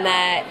 and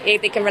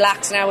they can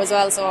relax now as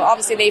well. So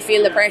obviously they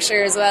feel the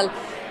pressure as well.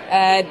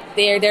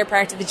 They're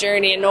part of the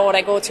journey and know what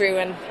I go through,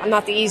 and I'm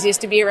not the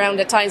easiest to be around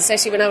at times,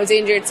 especially when I was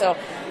injured. So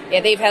yeah,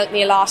 they've helped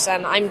me a lot,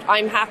 and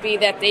I'm happy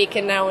that they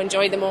can now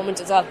enjoy the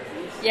moment as well.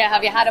 Yeah,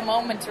 have you had a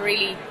moment to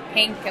really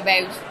think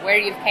about where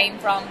you've came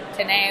from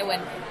to now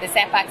and the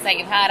setbacks that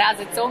you've had? Has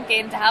it sunk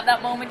in to have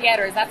that moment yet,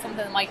 or is that something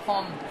that might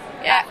come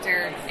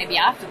after the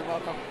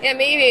World Cup? Yeah,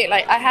 maybe.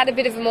 Like I had a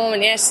bit of a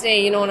moment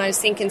yesterday, and I was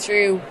thinking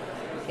through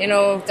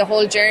the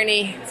whole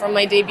journey from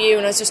my debut,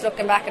 and I was just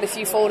looking back at a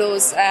few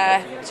photos,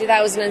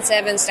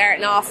 2007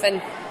 starting off,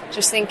 and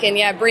just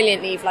thinking,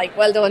 brilliant, Niamh, like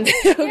well done.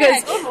 Good one.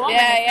 It's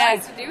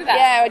nice to do that.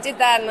 Yeah, I did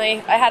that, and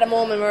I had a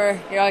moment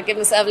where I gave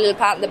myself a little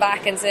pat on the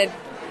back and said,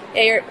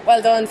 you're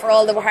well done for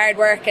all the hard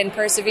work and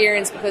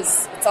perseverance,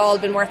 because it's all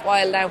been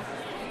worthwhile now.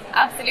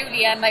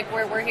 Absolutely, and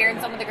we're hearing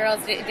some of the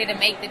girls didn't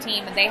make the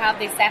team and they have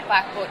this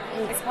setback, but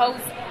I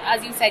suppose,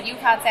 as you said, you've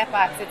had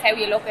setbacks. It's how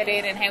you look at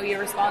it and how you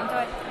respond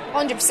to it.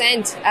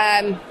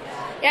 100%.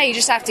 You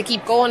just have to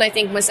keep going. I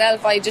think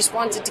myself, I just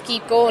wanted to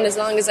keep going as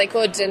long as I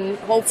could, and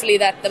hopefully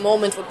that the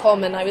moment would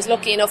come, and I was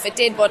lucky enough it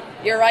did. But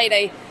you're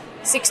right,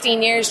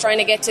 16 years trying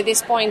to get to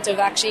this point of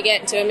actually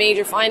getting to a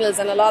major finals,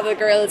 and a lot of the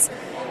girls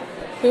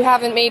who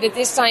haven't made it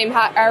this time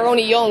are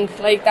only young.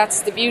 Like,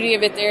 that's the beauty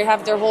of it. They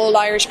have their whole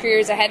Irish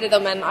careers ahead of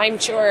them, and I'm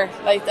sure,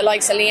 like the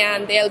likes of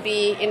Leanne, they'll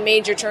be in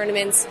major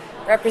tournaments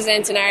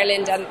representing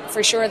Ireland, and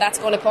for sure that's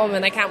going to come,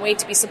 and I can't wait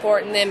to be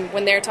supporting them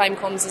when their time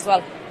comes as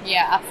well.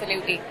 Yeah,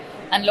 absolutely.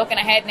 And looking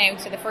ahead now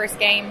to the first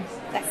game,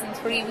 less than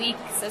 3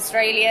 weeks,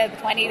 Australia, the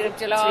 20th of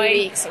July. 3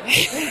 weeks,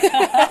 okay.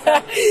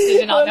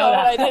 Did you not know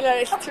that? I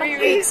didn't know. 3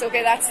 weeks,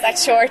 okay,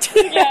 that's short.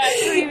 Yeah,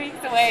 3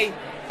 weeks away.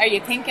 Are you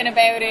thinking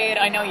about it?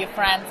 I know you have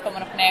France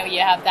coming up now,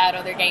 you have that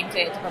other game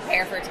to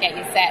prepare for, to get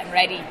you set and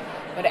ready.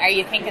 But are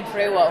you thinking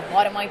through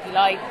what it might be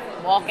like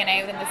walking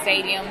out in the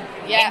stadium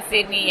in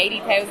Sydney,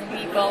 80,000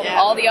 people,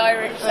 all the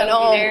Irish? I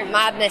know,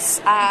 madness.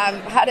 I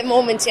had a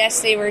moment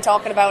yesterday, we were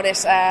talking about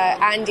it.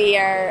 Andy,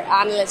 our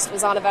analyst,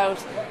 was on about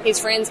his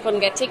friends couldn't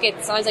get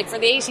tickets. I was like, for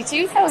the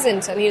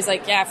 82,000? And he was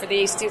like, yeah, for the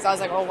 82,000. I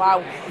was like, oh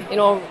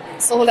wow,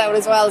 sold out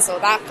as well. So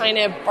that kind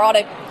of brought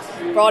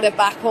it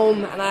back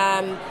home.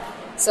 And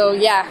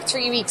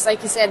 3 weeks,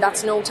 like you said,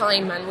 that's no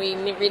time, and we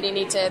really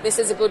need to. This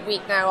is a good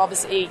week now.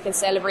 Obviously, you can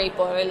celebrate,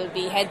 but it'll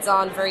be heads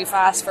on very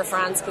fast for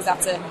France, because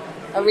that's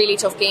a really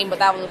tough game. But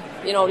that will,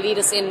 lead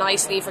us in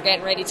nicely for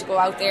getting ready to go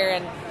out there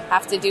and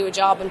have to do a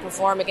job and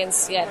perform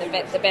against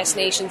the best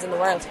nations in the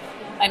world.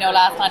 I know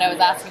last time I was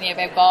asking you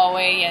about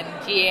Galway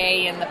and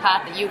GA and the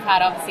path that you've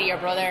had. Obviously, your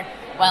brother,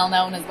 well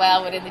known as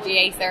well within the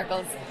GA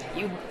circles.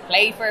 You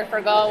play for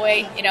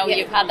Galway.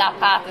 You've had that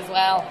path as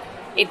well.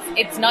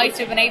 It's nice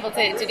to have been able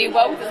to do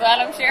both as well,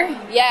 I'm sure.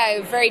 Yeah,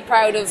 I'm very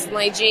proud of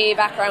my GA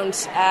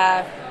background.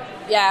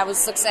 I was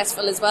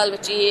successful as well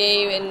with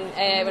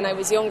GA when I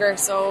was younger.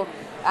 So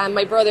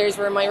my brothers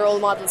were my role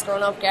models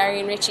growing up, Gary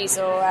and Richie.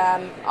 So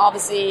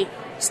obviously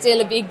still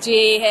a big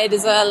GA head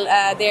as well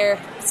there.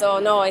 So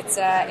no,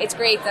 it's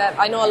great that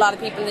I know a lot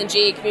of people in the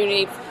GA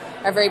community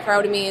are very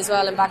proud of me as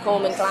well, and back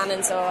home in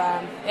Clannan. So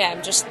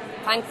I'm just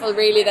thankful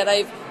really that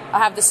I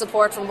have the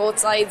support from both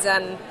sides,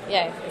 and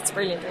it's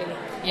brilliant really.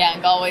 Yeah,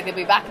 and Galway, they'll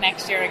be back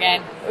next year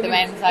again. The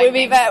men's we'll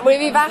be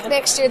back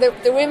next year.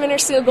 The women are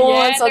still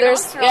going, so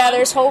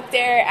there's hope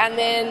there. And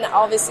then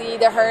obviously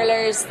the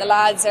hurlers, the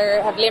lads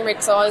have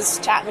Limerick. So I was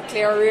chatting with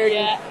Claire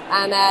Reardon,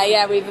 and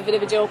we have a bit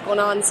of a joke going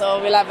on.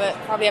 So we'll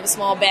probably have a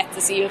small bet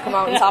to see who'll come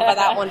out on top of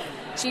that one.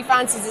 She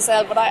fancies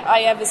herself, but I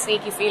have a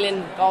sneaky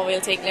feeling Galway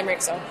will take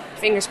Limerick. So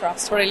fingers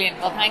crossed. Brilliant.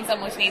 Well, thanks so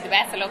much, Niamh. The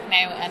best of luck now,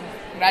 and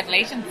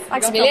congratulations.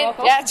 Thanks a million.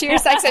 Yeah,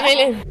 cheers. Thanks a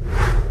million.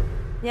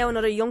 Now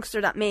another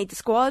youngster that made the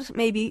squad,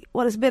 maybe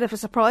what is a bit of a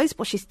surprise,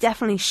 but she's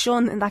definitely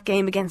shone in that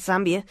game against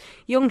Zambia.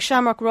 Young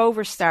Shamrock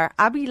Rovers star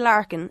Abby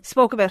Larkin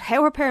spoke about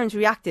how her parents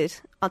reacted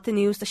at the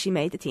news that she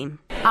made the team.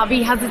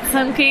 Abby, has it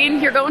sunk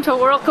in? You're going to a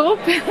World Cup?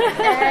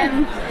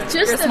 Just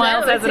your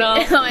smile says it all.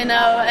 I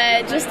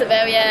know, just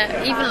about,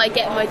 yeah. Even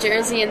getting my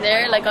jersey in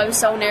there, I was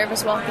so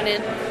nervous walking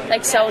in,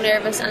 so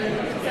nervous,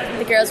 and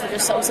the girls were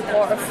just so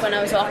supportive when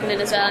I was walking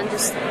in as well, and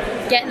just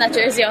getting that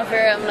jersey off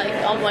her, I'm like,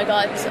 oh my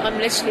god, I'm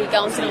literally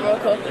going to the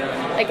World Cup.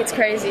 Like, it's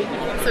crazy.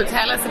 So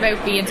tell us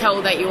about being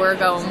told that you were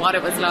going, what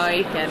it was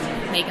like,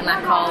 and making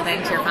that call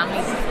then to your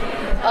family.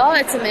 Oh,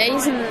 it's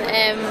amazing.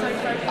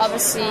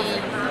 Obviously,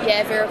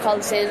 yeah, Vera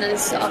called us in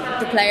as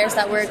the players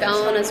that were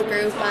going as a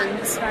group, and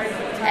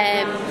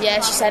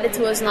yeah, she said it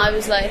to us, and I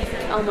was like,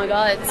 oh my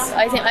god.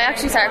 I think I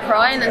actually started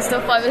crying and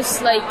stuff. I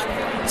was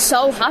like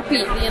so happy,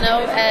 you know.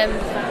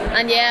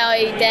 And yeah,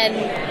 I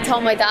then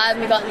told my dad,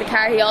 and we got in the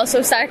car, he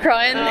also started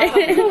crying.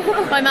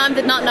 My mum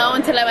did not know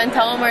until I went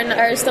home,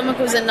 her stomach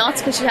was in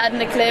knots because she hadn't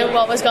a clue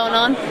what was going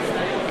on.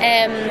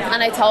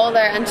 And I told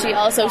her, and she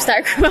also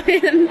started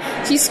crying.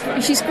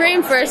 She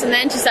screamed first, and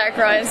then she started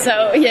crying.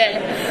 So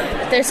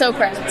yeah, they're so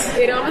proud.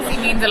 It obviously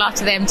means a lot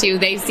to them too.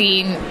 They've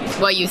seen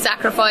what you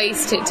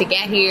sacrificed to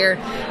get here,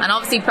 and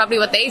obviously probably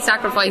what they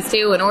sacrificed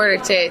too in order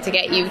to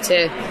get you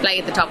to play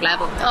at the top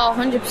level. Oh,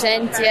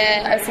 100%.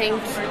 Yeah, I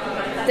think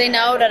they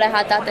know that I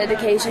had that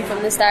dedication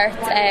from the start.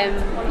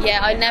 Yeah,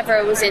 I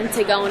never was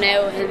into going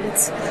out,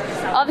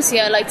 and obviously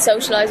I liked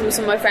socialising with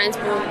some of my friends,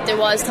 but there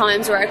was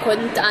times where I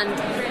couldn't,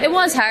 and it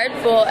was hard,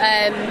 but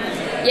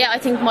yeah, I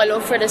think my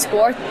love for the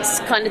sport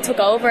kind of took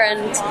over,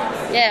 and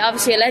yeah,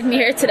 obviously it led me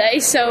here today,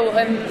 so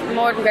I'm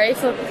more than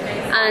grateful.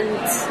 And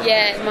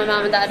yeah, my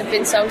mum and dad have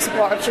been so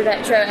supportive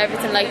throughout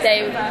everything. Like,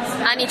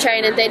 any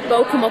training, they'd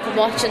both come up and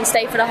watch and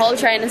stay for the whole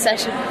training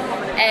session.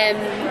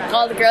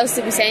 All the girls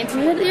would be saying to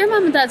me, your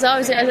mum and dad's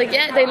always there. I was like,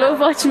 yeah, they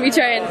love watching me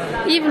train.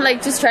 Even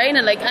like just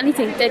training, like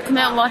anything, they'd come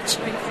out and watch.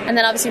 And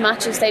then obviously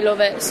matches, they love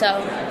it. So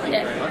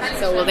yeah.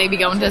 So will they be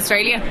going to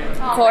Australia?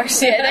 Of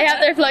course, yeah. They have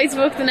their flights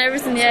booked and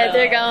everything. Yeah,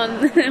 they're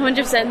going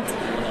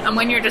 100%. And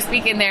when you're just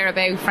speaking there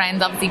about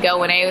friends obviously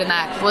going out and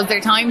that, was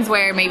there times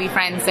where maybe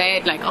friends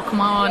said like, oh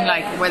come on,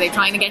 like were they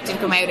trying to get you to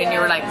come out and you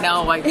were like,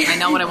 no, I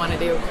know what I want to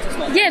do?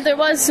 Yeah, there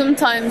was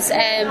sometimes,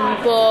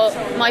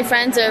 but my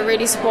friends are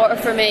really supportive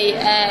for me.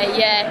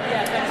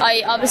 Yeah,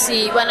 I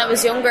obviously, when I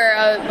was younger,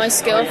 my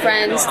school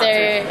friends,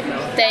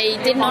 they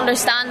didn't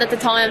understand at the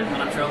time,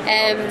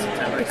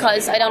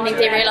 because I don't think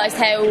they realised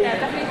how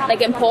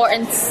like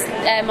important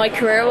my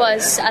career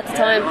was at the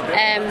time.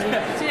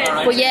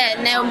 But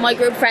yeah, now my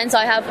group friends,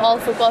 I have all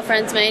football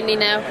friends mainly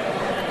now.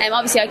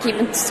 Obviously I keep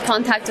in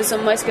contact with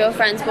some of my school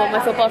friends, but my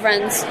football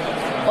friends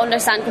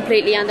understand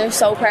completely, and they're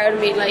so proud of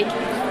me. Like,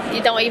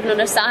 you don't even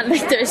understand,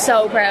 like they're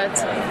so proud.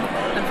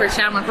 And for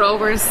Shamrock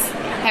Rovers,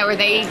 how are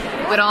they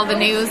with all the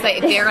news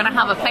that they're going to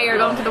have a player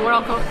going to the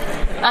World Cup?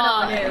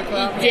 Oh,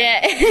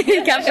 yeah,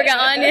 can't forget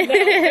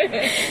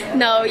on.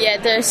 No, yeah,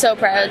 they're so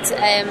proud.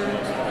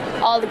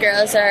 All the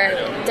girls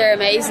they're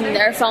amazing.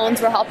 Their phones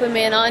were hopping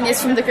me and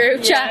Anya's from the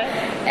group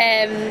chat.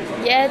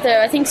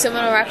 Yeah, I think some of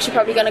them are actually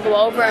probably going to go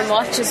over and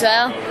watch as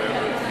well.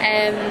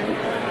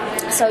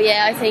 So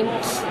yeah, I think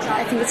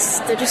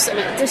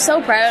they're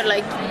so proud.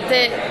 Like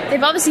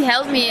they've obviously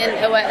helped me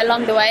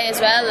along the way as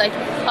well. Like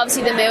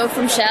obviously the move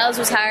from Shells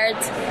was hard,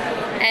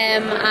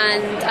 and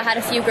I had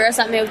a few girls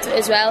that moved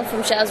as well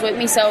from Shells with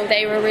me, so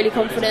they were really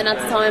confident at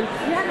the time.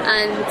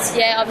 And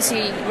yeah,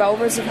 obviously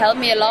Rovers have helped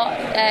me a lot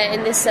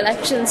in this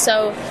selection.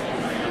 So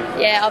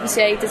yeah,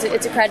 obviously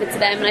it's a credit to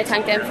them, and I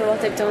thank them for what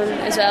they've done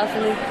as well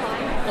for me.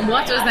 And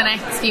what does the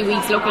next few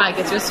weeks look like?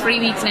 It's just 3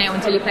 weeks now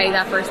until you play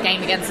that first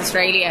game against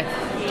Australia.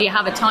 Do you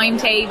have a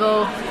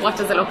timetable? What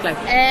does it look like?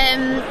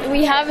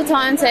 We have a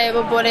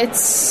timetable, but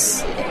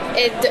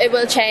it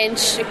will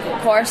change,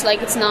 of course.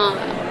 Like, it's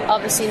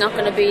obviously not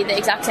going to be the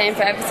exact same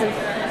for everything.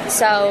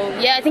 So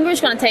yeah, I think we're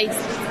just going to take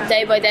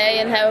day by day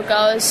and how it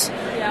goes.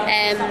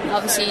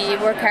 Obviously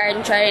work hard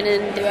and train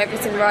and do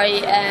everything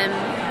right.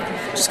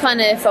 Just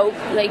kind of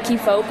keep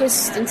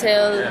focused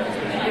until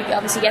we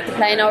obviously get the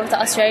plane over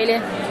to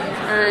Australia.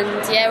 And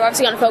yeah, we're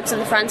obviously going to focus on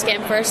the France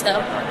game first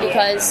though,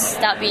 because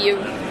that'd be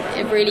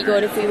really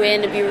good if we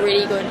win. It'd be a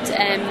really good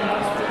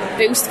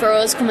boost for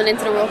us coming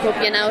into the World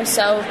Cup, you know.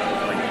 So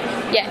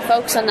yeah,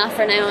 focus on that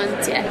for now.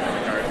 And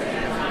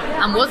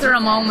yeah. And was there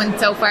a moment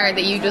so far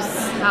that you just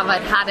have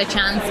had a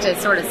chance to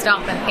sort of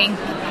stop and think,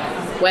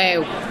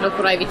 wow, look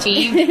what I've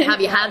achieved?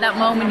 Have you had that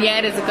moment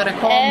yet? Is it going to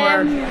come?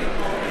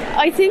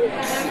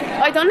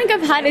 I don't think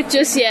I've had it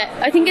just yet.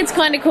 I think it's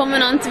kind of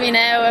coming on to me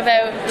now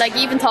about like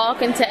even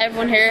talking to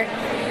everyone here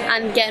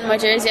and getting my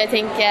jersey. I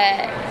think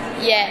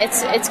yeah,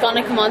 it's going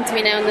to come on to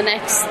me now in the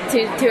next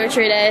two or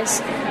 3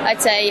 days,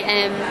 I'd say.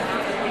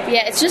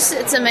 Yeah, it's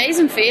an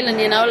amazing feeling,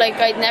 you know. Like,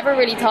 I'd never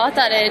really thought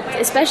that,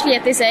 especially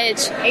at this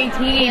age.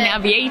 18,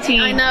 I'll be 18.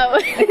 I know.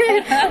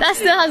 That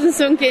still hasn't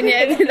sunk in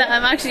yet. That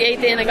I'm actually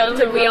 18 and going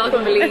to we all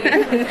can believe.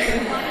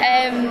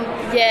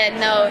 Yeah,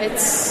 no,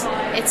 it's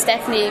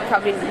definitely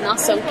probably not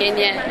sunk in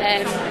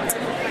yet.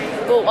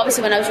 But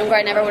obviously when I was younger,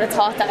 I never would have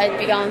thought that I'd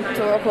be going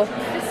to World Cup,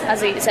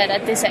 as I said,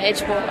 at this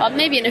age. But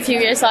maybe in a few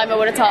years' time I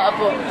would have thought it.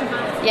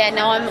 But yeah,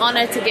 no, I'm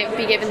honoured to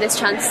be given this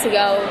chance to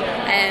go.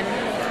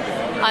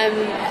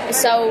 I'm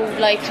so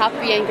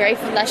happy and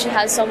grateful that she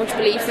has so much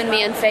belief in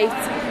me and faith,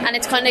 and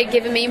it's kind of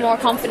given me more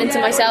confidence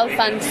in myself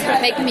and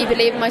making me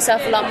believe in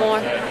myself a lot more.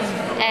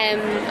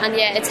 and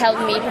yeah, it's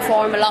helping me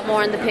perform a lot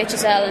more on the pitch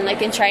as well, and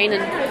like in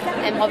training,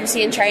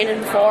 obviously in training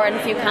before and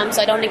a few camps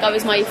I don't think I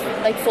was my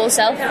like full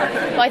self,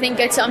 but I think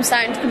I'm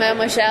starting to come out of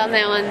my shell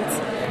now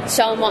and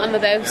showing what I'm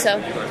about, so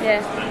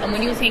yeah. And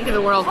when you think of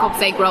the World Cup,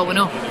 say growing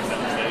up,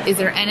 is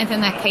there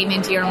anything that came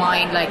into your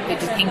mind, like did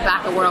you think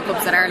back at World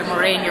Cups that Ireland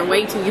were in? You're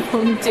way too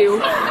young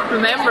to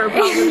remember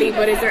probably,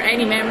 but is there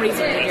any memories,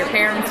 or did your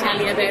parents tell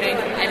you about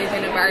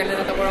anything of Ireland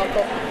at the World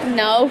Cup?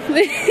 No,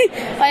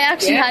 I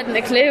actually hadn't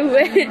a clue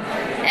about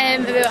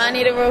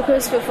any of the World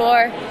Cups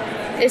before.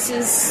 This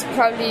is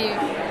probably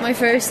my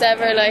first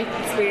ever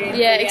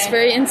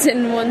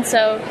experiencing one,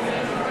 so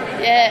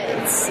yeah,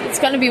 it's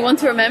going to be one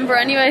to remember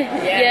anyway.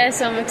 Yeah,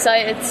 so I'm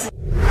excited.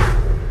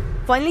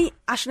 Finally,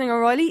 Aisling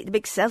O'Reilly, the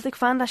big Celtic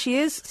fan that she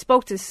is,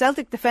 spoke to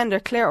Celtic defender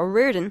Claire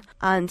O'Riordan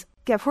and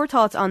gave her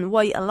thoughts on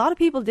why a lot of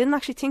people didn't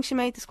actually think she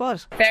made the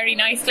squad. Very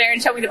nice, Claire,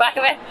 and show me the back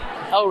of it.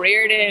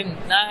 O'Riordan,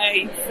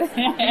 nice.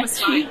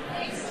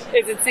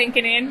 Is it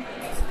sinking in?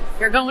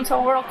 You're going to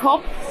a World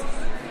Cup?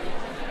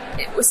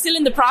 We're still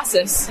in the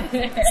process.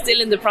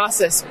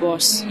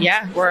 But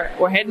yeah,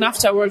 we're heading off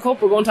to a World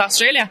Cup. We're going to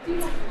Australia.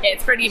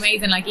 It's pretty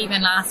amazing. Like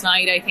even last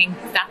night, I think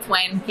that's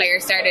when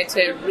players started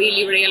to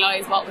really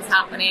realise what was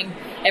happening.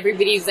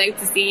 Everybody was out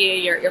to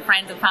see you. Your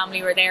friends and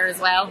family were there as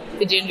well.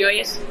 Did you enjoy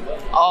it?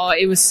 Oh,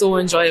 it was so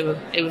enjoyable.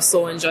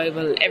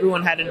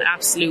 Everyone had an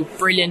absolute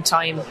brilliant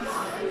time.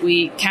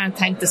 We can't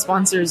thank the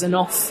sponsors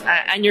enough,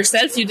 and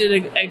yourself, you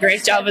did a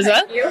great job as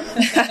well.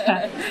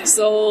 Thank you.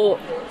 So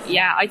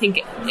yeah, I think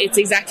it's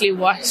exactly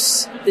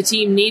what the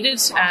team needed,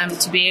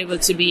 to be able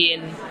to be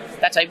in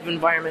that type of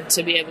environment,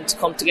 to be able to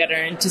come together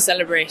and to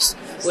celebrate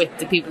with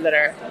the people that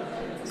are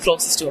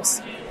closest to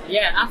us.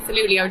 Yeah,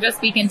 absolutely. I was just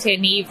speaking to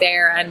Niamh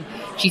there, and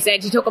she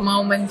said she took a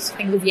moment, I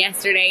think it was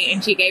yesterday,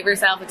 and she gave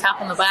herself a tap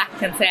on the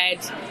back and said,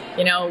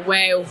 you know,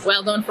 wow,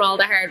 well done for all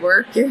the hard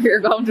work. You're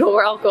going to a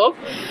World Cup.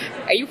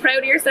 Are you proud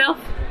of yourself?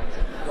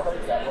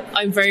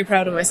 I'm very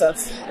proud of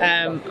myself.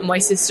 My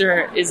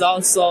sister is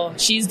also,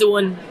 she's the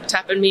one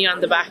tapping me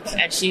on the back,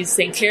 and she's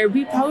saying, Claire,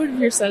 be proud of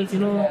yourself, you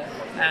know.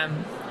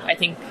 I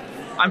think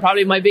I'm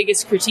probably my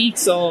biggest critique,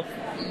 so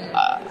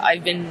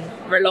I've been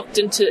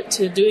reluctant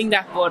to doing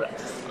that, but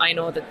I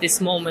know that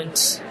this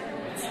moment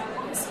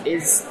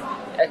is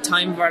a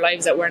time of our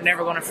lives that we're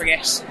never going to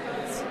forget.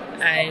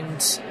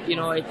 And, you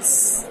know,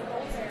 it's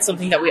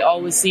something that we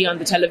always see on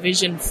the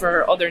television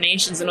for other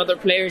nations and other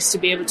players to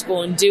be able to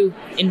go and do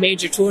in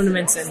major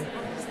tournaments, and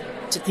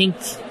to think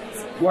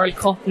World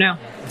Cup now.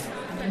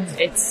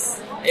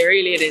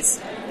 It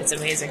is. It's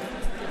amazing.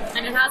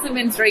 And it hasn't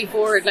been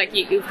straightforward. Like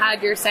you've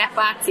had your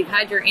setbacks, you've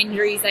had your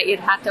injuries that you'd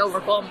had to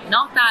overcome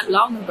not that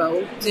long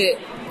ago to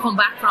come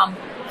back from,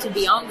 to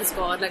be on the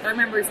squad. Like I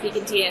remember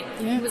speaking to you,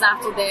 it was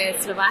after the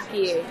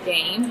Slovakia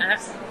game,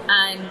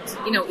 and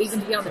you know,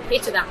 even to be on the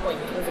pitch at that point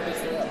was a big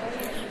deal.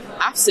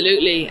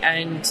 Absolutely,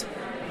 and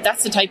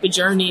that's the type of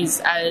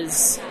journeys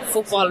as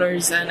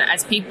footballers and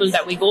as people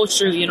that we go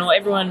through. You know,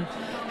 everyone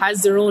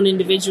has their own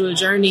individual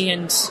journey,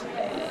 and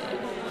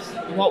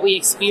what we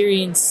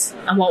experience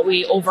and what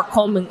we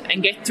overcome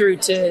and get through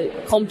to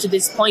come to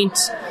this point.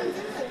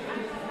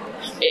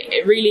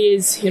 It really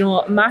is, you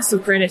know,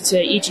 massive credit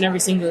to each and every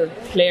single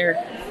player,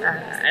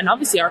 and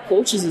obviously our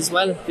coaches as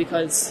well,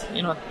 because,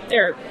 you know,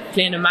 they're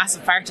playing a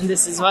massive part in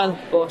this as well.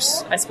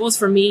 But I suppose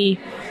for me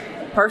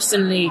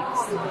personally,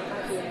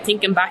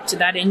 thinking back to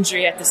that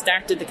injury at the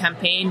start of the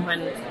campaign,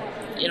 when,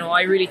 you know,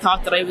 I really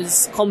thought that I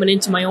was coming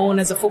into my own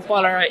as a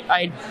footballer.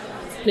 I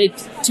played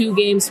 2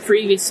 games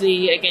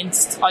previously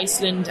against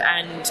Iceland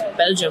and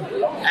Belgium,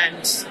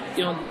 and,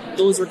 you know,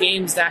 those were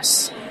games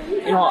that,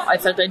 you know, I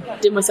felt I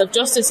did myself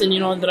justice, and, you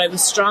know, that I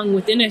was strong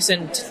within it,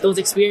 and those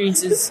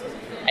experiences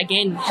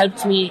again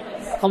helped me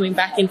coming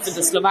back in for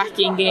the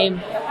Slovakian game,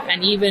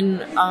 and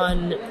even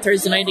on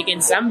Thursday night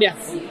against Zambia.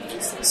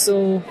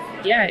 So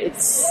yeah,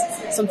 it's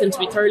something to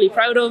be thoroughly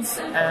proud of.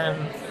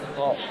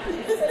 But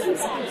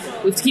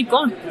we have to keep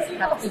going.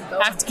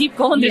 Have to keep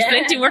going. There's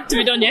plenty of work to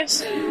be done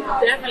yet.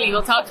 Definitely.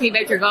 Well, talk to me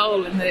about your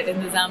goal in the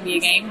Zambia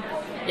game.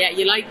 Yeah,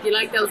 you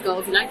like those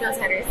goals. You like those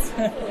headers.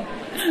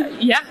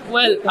 Yeah.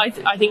 Well,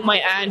 I think my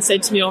aunt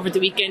said to me over the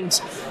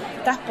weekend,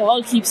 that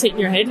ball keeps hitting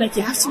your head. Like,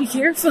 you have to be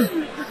careful.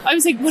 I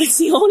was like, but it's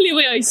the only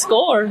way I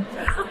score.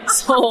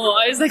 So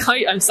I was like,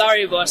 I'm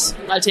sorry, but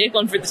I'll take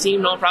one for the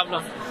team, no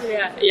problem.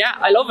 Yeah,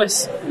 I love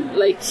it.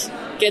 Like,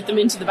 get them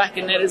into the back of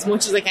the net as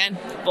much as I can.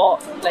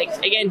 But, like,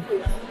 again,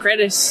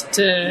 credit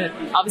to,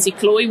 obviously,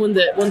 Chloe won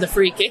the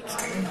free kick,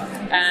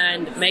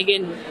 and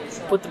Megan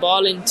put the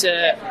ball into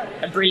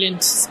a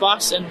brilliant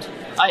spot, and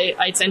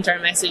I sent her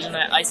a message, and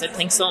I said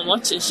thanks so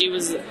much, and she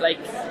was like,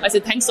 I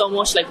said thanks so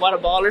much, like what a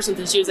ball or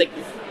something. She was like,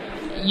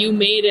 you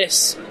made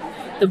it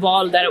the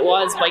ball that it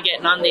was by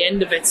getting on the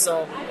end of it.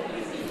 So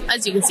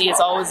as you can see, it's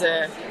always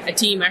a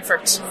team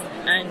effort,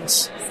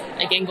 and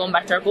again, going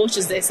back to our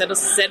coaches, they set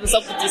us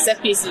up with these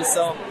set pieces.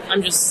 So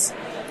I'm just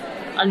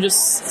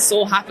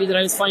so happy that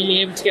I was finally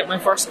able to get my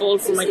first goal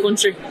for my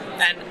country,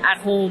 and at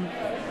home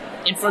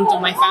in front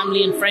of my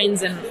family and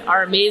friends and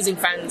our amazing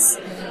fans.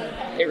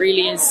 It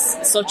really is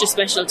such a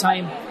special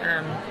time.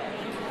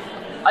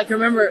 I can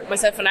remember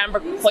myself and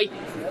Amber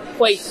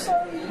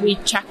we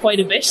chat quite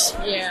a bit.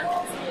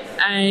 Yeah.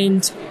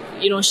 And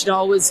she'd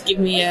always give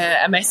me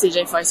a message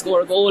if I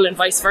score a goal and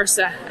vice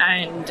versa.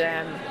 And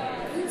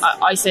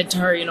I said to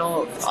her,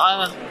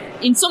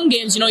 in some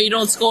games, you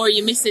don't score,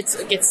 you miss it,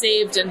 it gets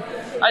saved. And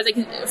I was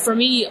like, for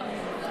me,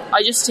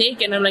 I just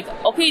take it and I'm like,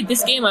 okay,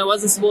 this game I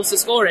wasn't supposed to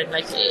score in.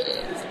 Like,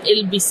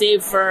 it'll be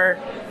saved for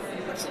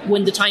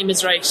when the time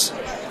is right.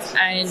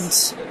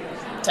 And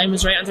time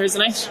was right on Thursday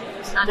night.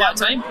 And what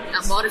time?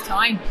 And what a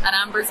time. And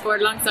Amber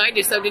scored alongside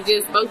you, so did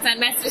you both send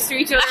messages to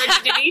each other or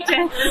did you need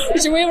to?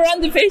 So we were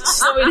on the pitch,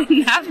 so we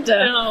didn't have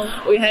to.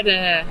 No. We had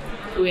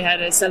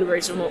a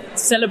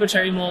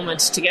celebratory moment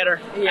together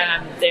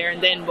there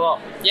and then,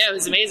 but yeah, it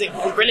was amazing. It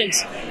was brilliant.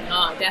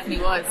 Oh, it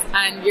definitely was.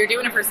 And you're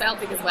doing it for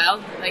Celtic as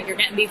well. Like, you're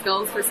getting these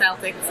goals for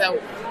Celtic,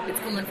 so it's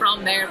coming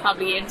from there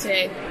probably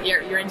into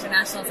your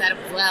international setup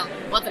as well.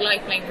 What's it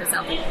like playing for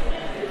Celtic?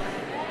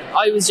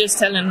 I was just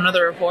telling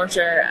another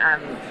reporter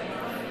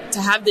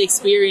to have the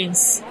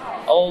experience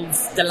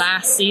of the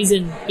last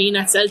season being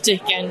at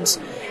Celtic and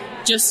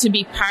just to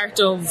be part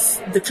of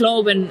the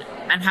club and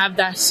have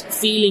that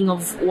feeling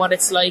of what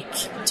it's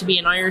like to be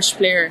an Irish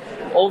player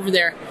over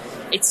there.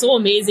 It's so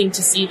amazing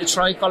to see the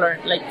tricolour,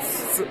 like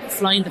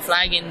flying the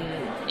flag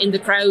in the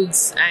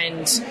crowds,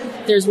 and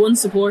there's one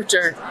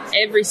supporter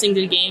every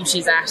single game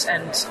she's at,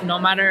 and no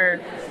matter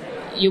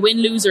you win,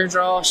 lose or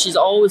draw, she's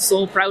always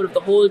so proud of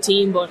the whole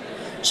team, but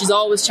she's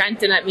always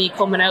chanting at me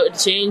coming out of the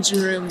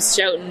changing rooms,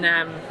 shouting,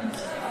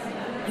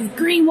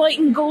 green, white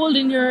and gold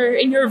in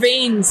your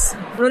veins,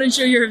 running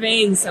through your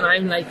veins. And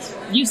I'm like,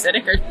 you said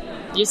it, Kurt.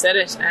 You said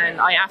it. And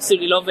I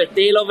absolutely love it.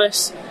 They love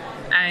it.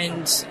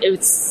 And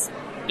it's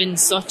been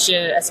such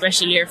a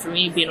special year for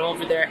me being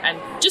over there and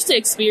just to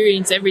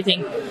experience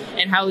everything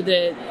and how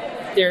the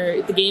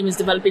game is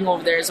developing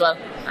over there as well.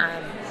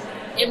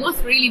 It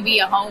must really be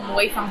a home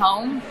away from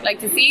home. Like,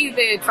 to see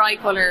the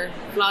tricolour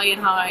flying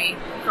high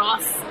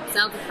across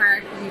Celtic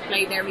Park when you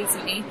played there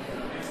recently,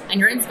 and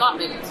you're in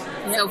Scotland.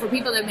 So for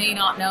people that may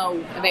not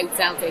know about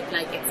Celtic,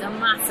 like, it's a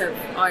massive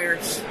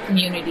Irish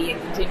community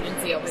and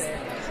contingency over there.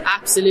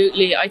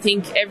 Absolutely. I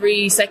think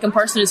every second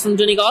person is from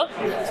Donegal,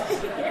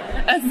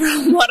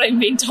 from what I'm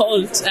being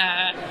told.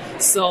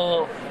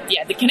 So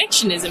yeah, the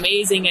connection is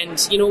amazing, and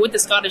with the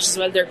Scottish as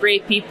well, they're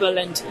great people,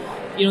 and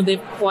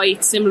they've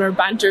quite similar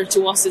banter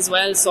to us as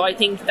well. So I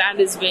think that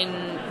has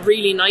been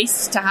really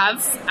nice to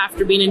have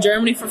after being in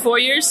Germany for 4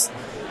 years.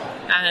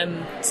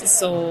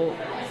 So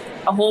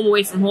a home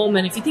away from home,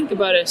 and if you think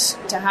about it,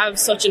 to have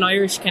such an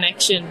Irish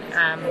connection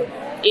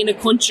in a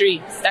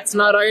country that's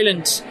not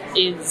Ireland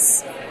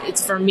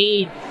it's for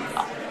me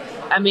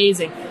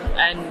amazing,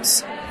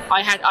 and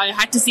I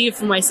had to see it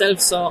for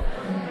myself, so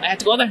I had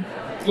to go there.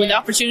 When the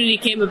opportunity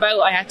came about,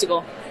 I had to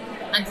go.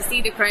 And to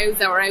see the crowds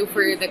that were out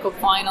for the cup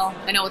final,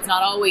 I know it's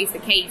not always the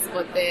case,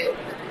 but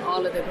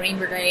all of the Green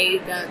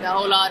Brigade, the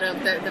whole lot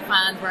of the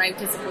fans were out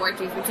to support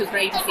you, which was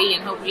great to see,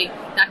 and hopefully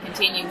that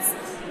continues.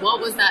 What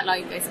was that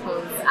like, I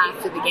suppose,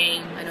 after the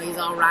game? I know you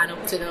all ran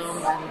up to them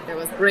and there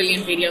was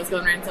brilliant videos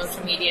going around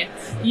social media.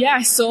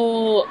 Yeah,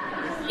 so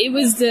it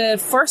was the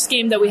first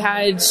game that we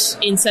had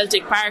in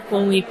Celtic Park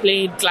when we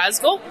played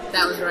Glasgow.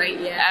 That was right,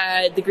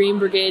 yeah. The Green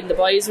Brigade and the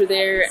boys were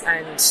there,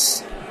 and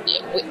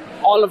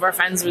all of our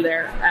fans were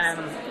there,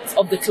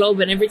 of the club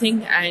and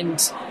everything.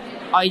 And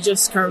I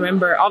just can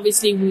remember,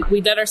 obviously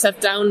we let ourselves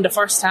down the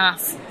first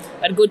half,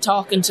 had a good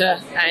talking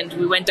to, and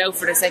we went out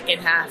for the second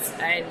half.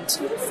 And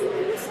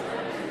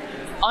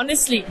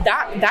honestly,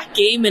 that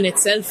game in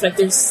itself, like,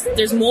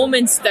 there's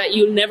moments that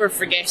you'll never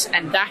forget,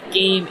 and that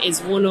game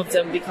is one of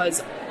them,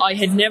 because I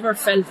had never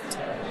felt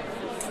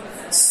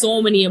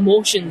so many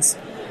emotions.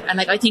 And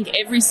I think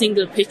every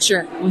single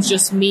picture was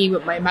just me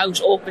with my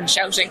mouth open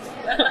shouting.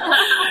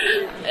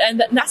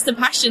 And that's the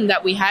passion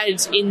that we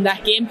had in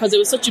that game, because it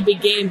was such a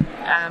big game.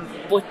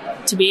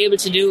 But to be able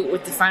to do it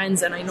with the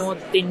fans, and I know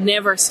they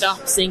never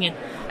stopped singing,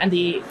 and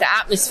the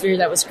atmosphere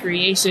that was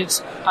created,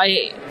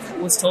 I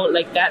was told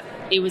like that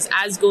it was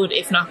as good,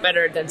 if not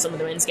better, than some of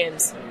the men's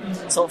games.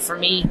 So for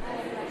me,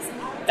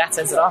 that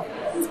says it all.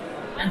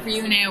 And for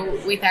you now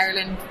with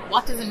Ireland,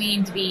 what does it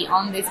mean to be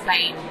on this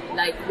plane?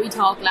 Like, we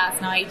talked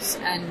last night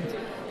and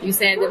you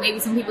said that maybe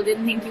some people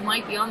didn't think you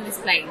might be on this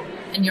plane,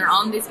 and you're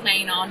on this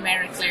plane on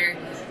Merit Clare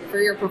for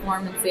your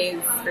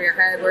performances, for your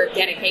hard work,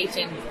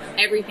 dedication,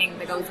 everything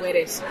that goes with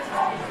it.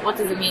 What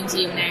does it mean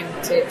to you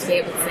now to be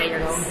able to say you're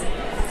home?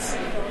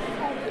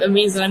 It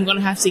means that I'm going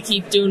to have to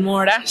keep doing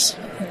more of that.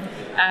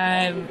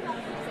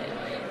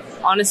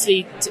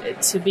 Honestly,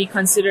 to be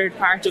considered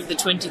part of the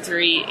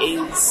 23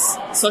 is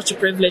such a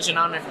privilege and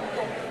honour,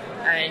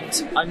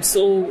 and I'm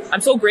so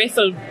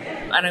grateful,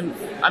 and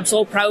I'm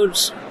so proud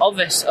of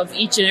it, of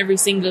each and every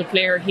single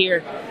player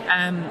here,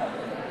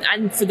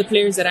 and for the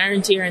players that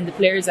aren't here and the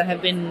players that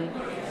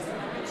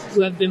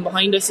who have been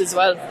behind us as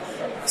well.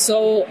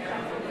 So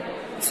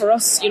for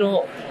us,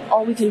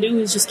 all we can do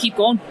is just keep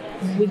going.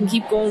 We can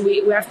keep going.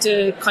 We have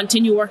to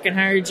continue working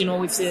hard. We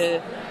have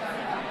to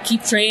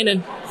keep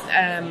training.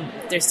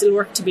 There's still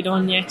work to be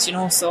done yet,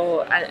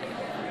 so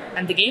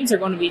and the games are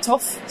going to be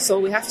tough, so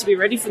we have to be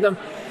ready for them.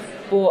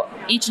 But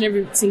each and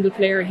every single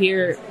player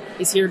here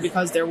is here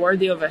because they're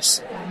worthy of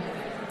it.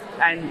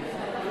 And,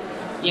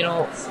 you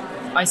know,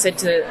 I said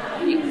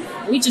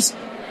we just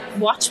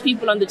watch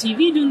people on the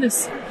TV doing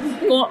this,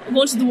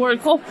 going to the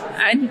World Cup,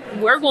 and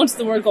we're going to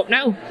the World Cup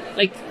now.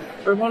 Like,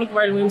 Republic of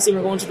Ireland women's team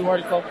are going to the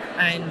World Cup,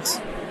 and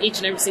each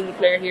and every single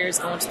player here is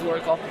going to the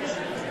World Cup.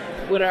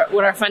 With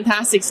our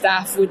fantastic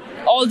staff, with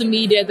all the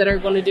media that are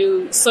going to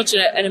do such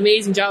an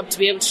amazing job to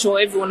be able to show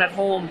everyone at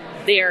home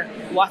there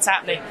what's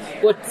happening.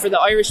 But for the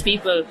Irish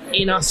people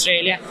in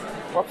Australia,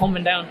 we're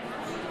coming down.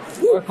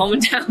 We're coming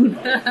down.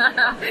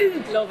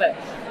 Love it.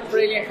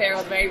 Brilliant,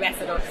 Carol. Very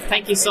best of luck.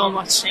 Thank you so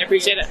much. I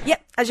appreciate it.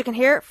 Yep, as you can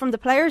hear from the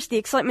players, the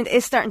excitement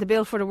is starting to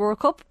build for the World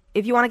Cup.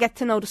 If you want to get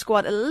to know the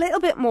squad a little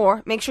bit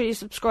more, make sure you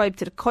subscribe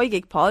to the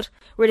Coigig Pod,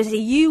 where there's a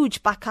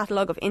huge back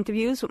catalogue of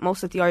interviews with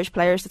most of the Irish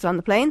players that's on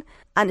the plane,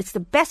 and it's the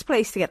best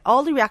place to get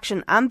all the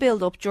reaction and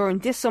build up during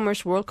this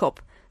summer's World Cup.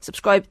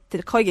 Subscribe to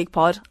the Coigig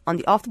Pod on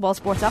the Off the Ball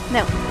Sports app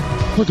now.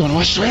 We're going to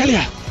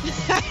Australia.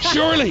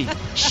 Surely.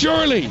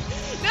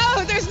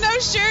 No, there's no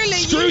surely.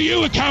 Screw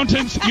you,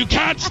 accountants. You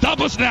can't stop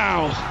us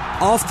now.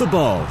 Off the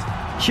Ball.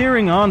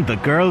 Cheering on the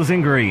girls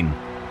in green.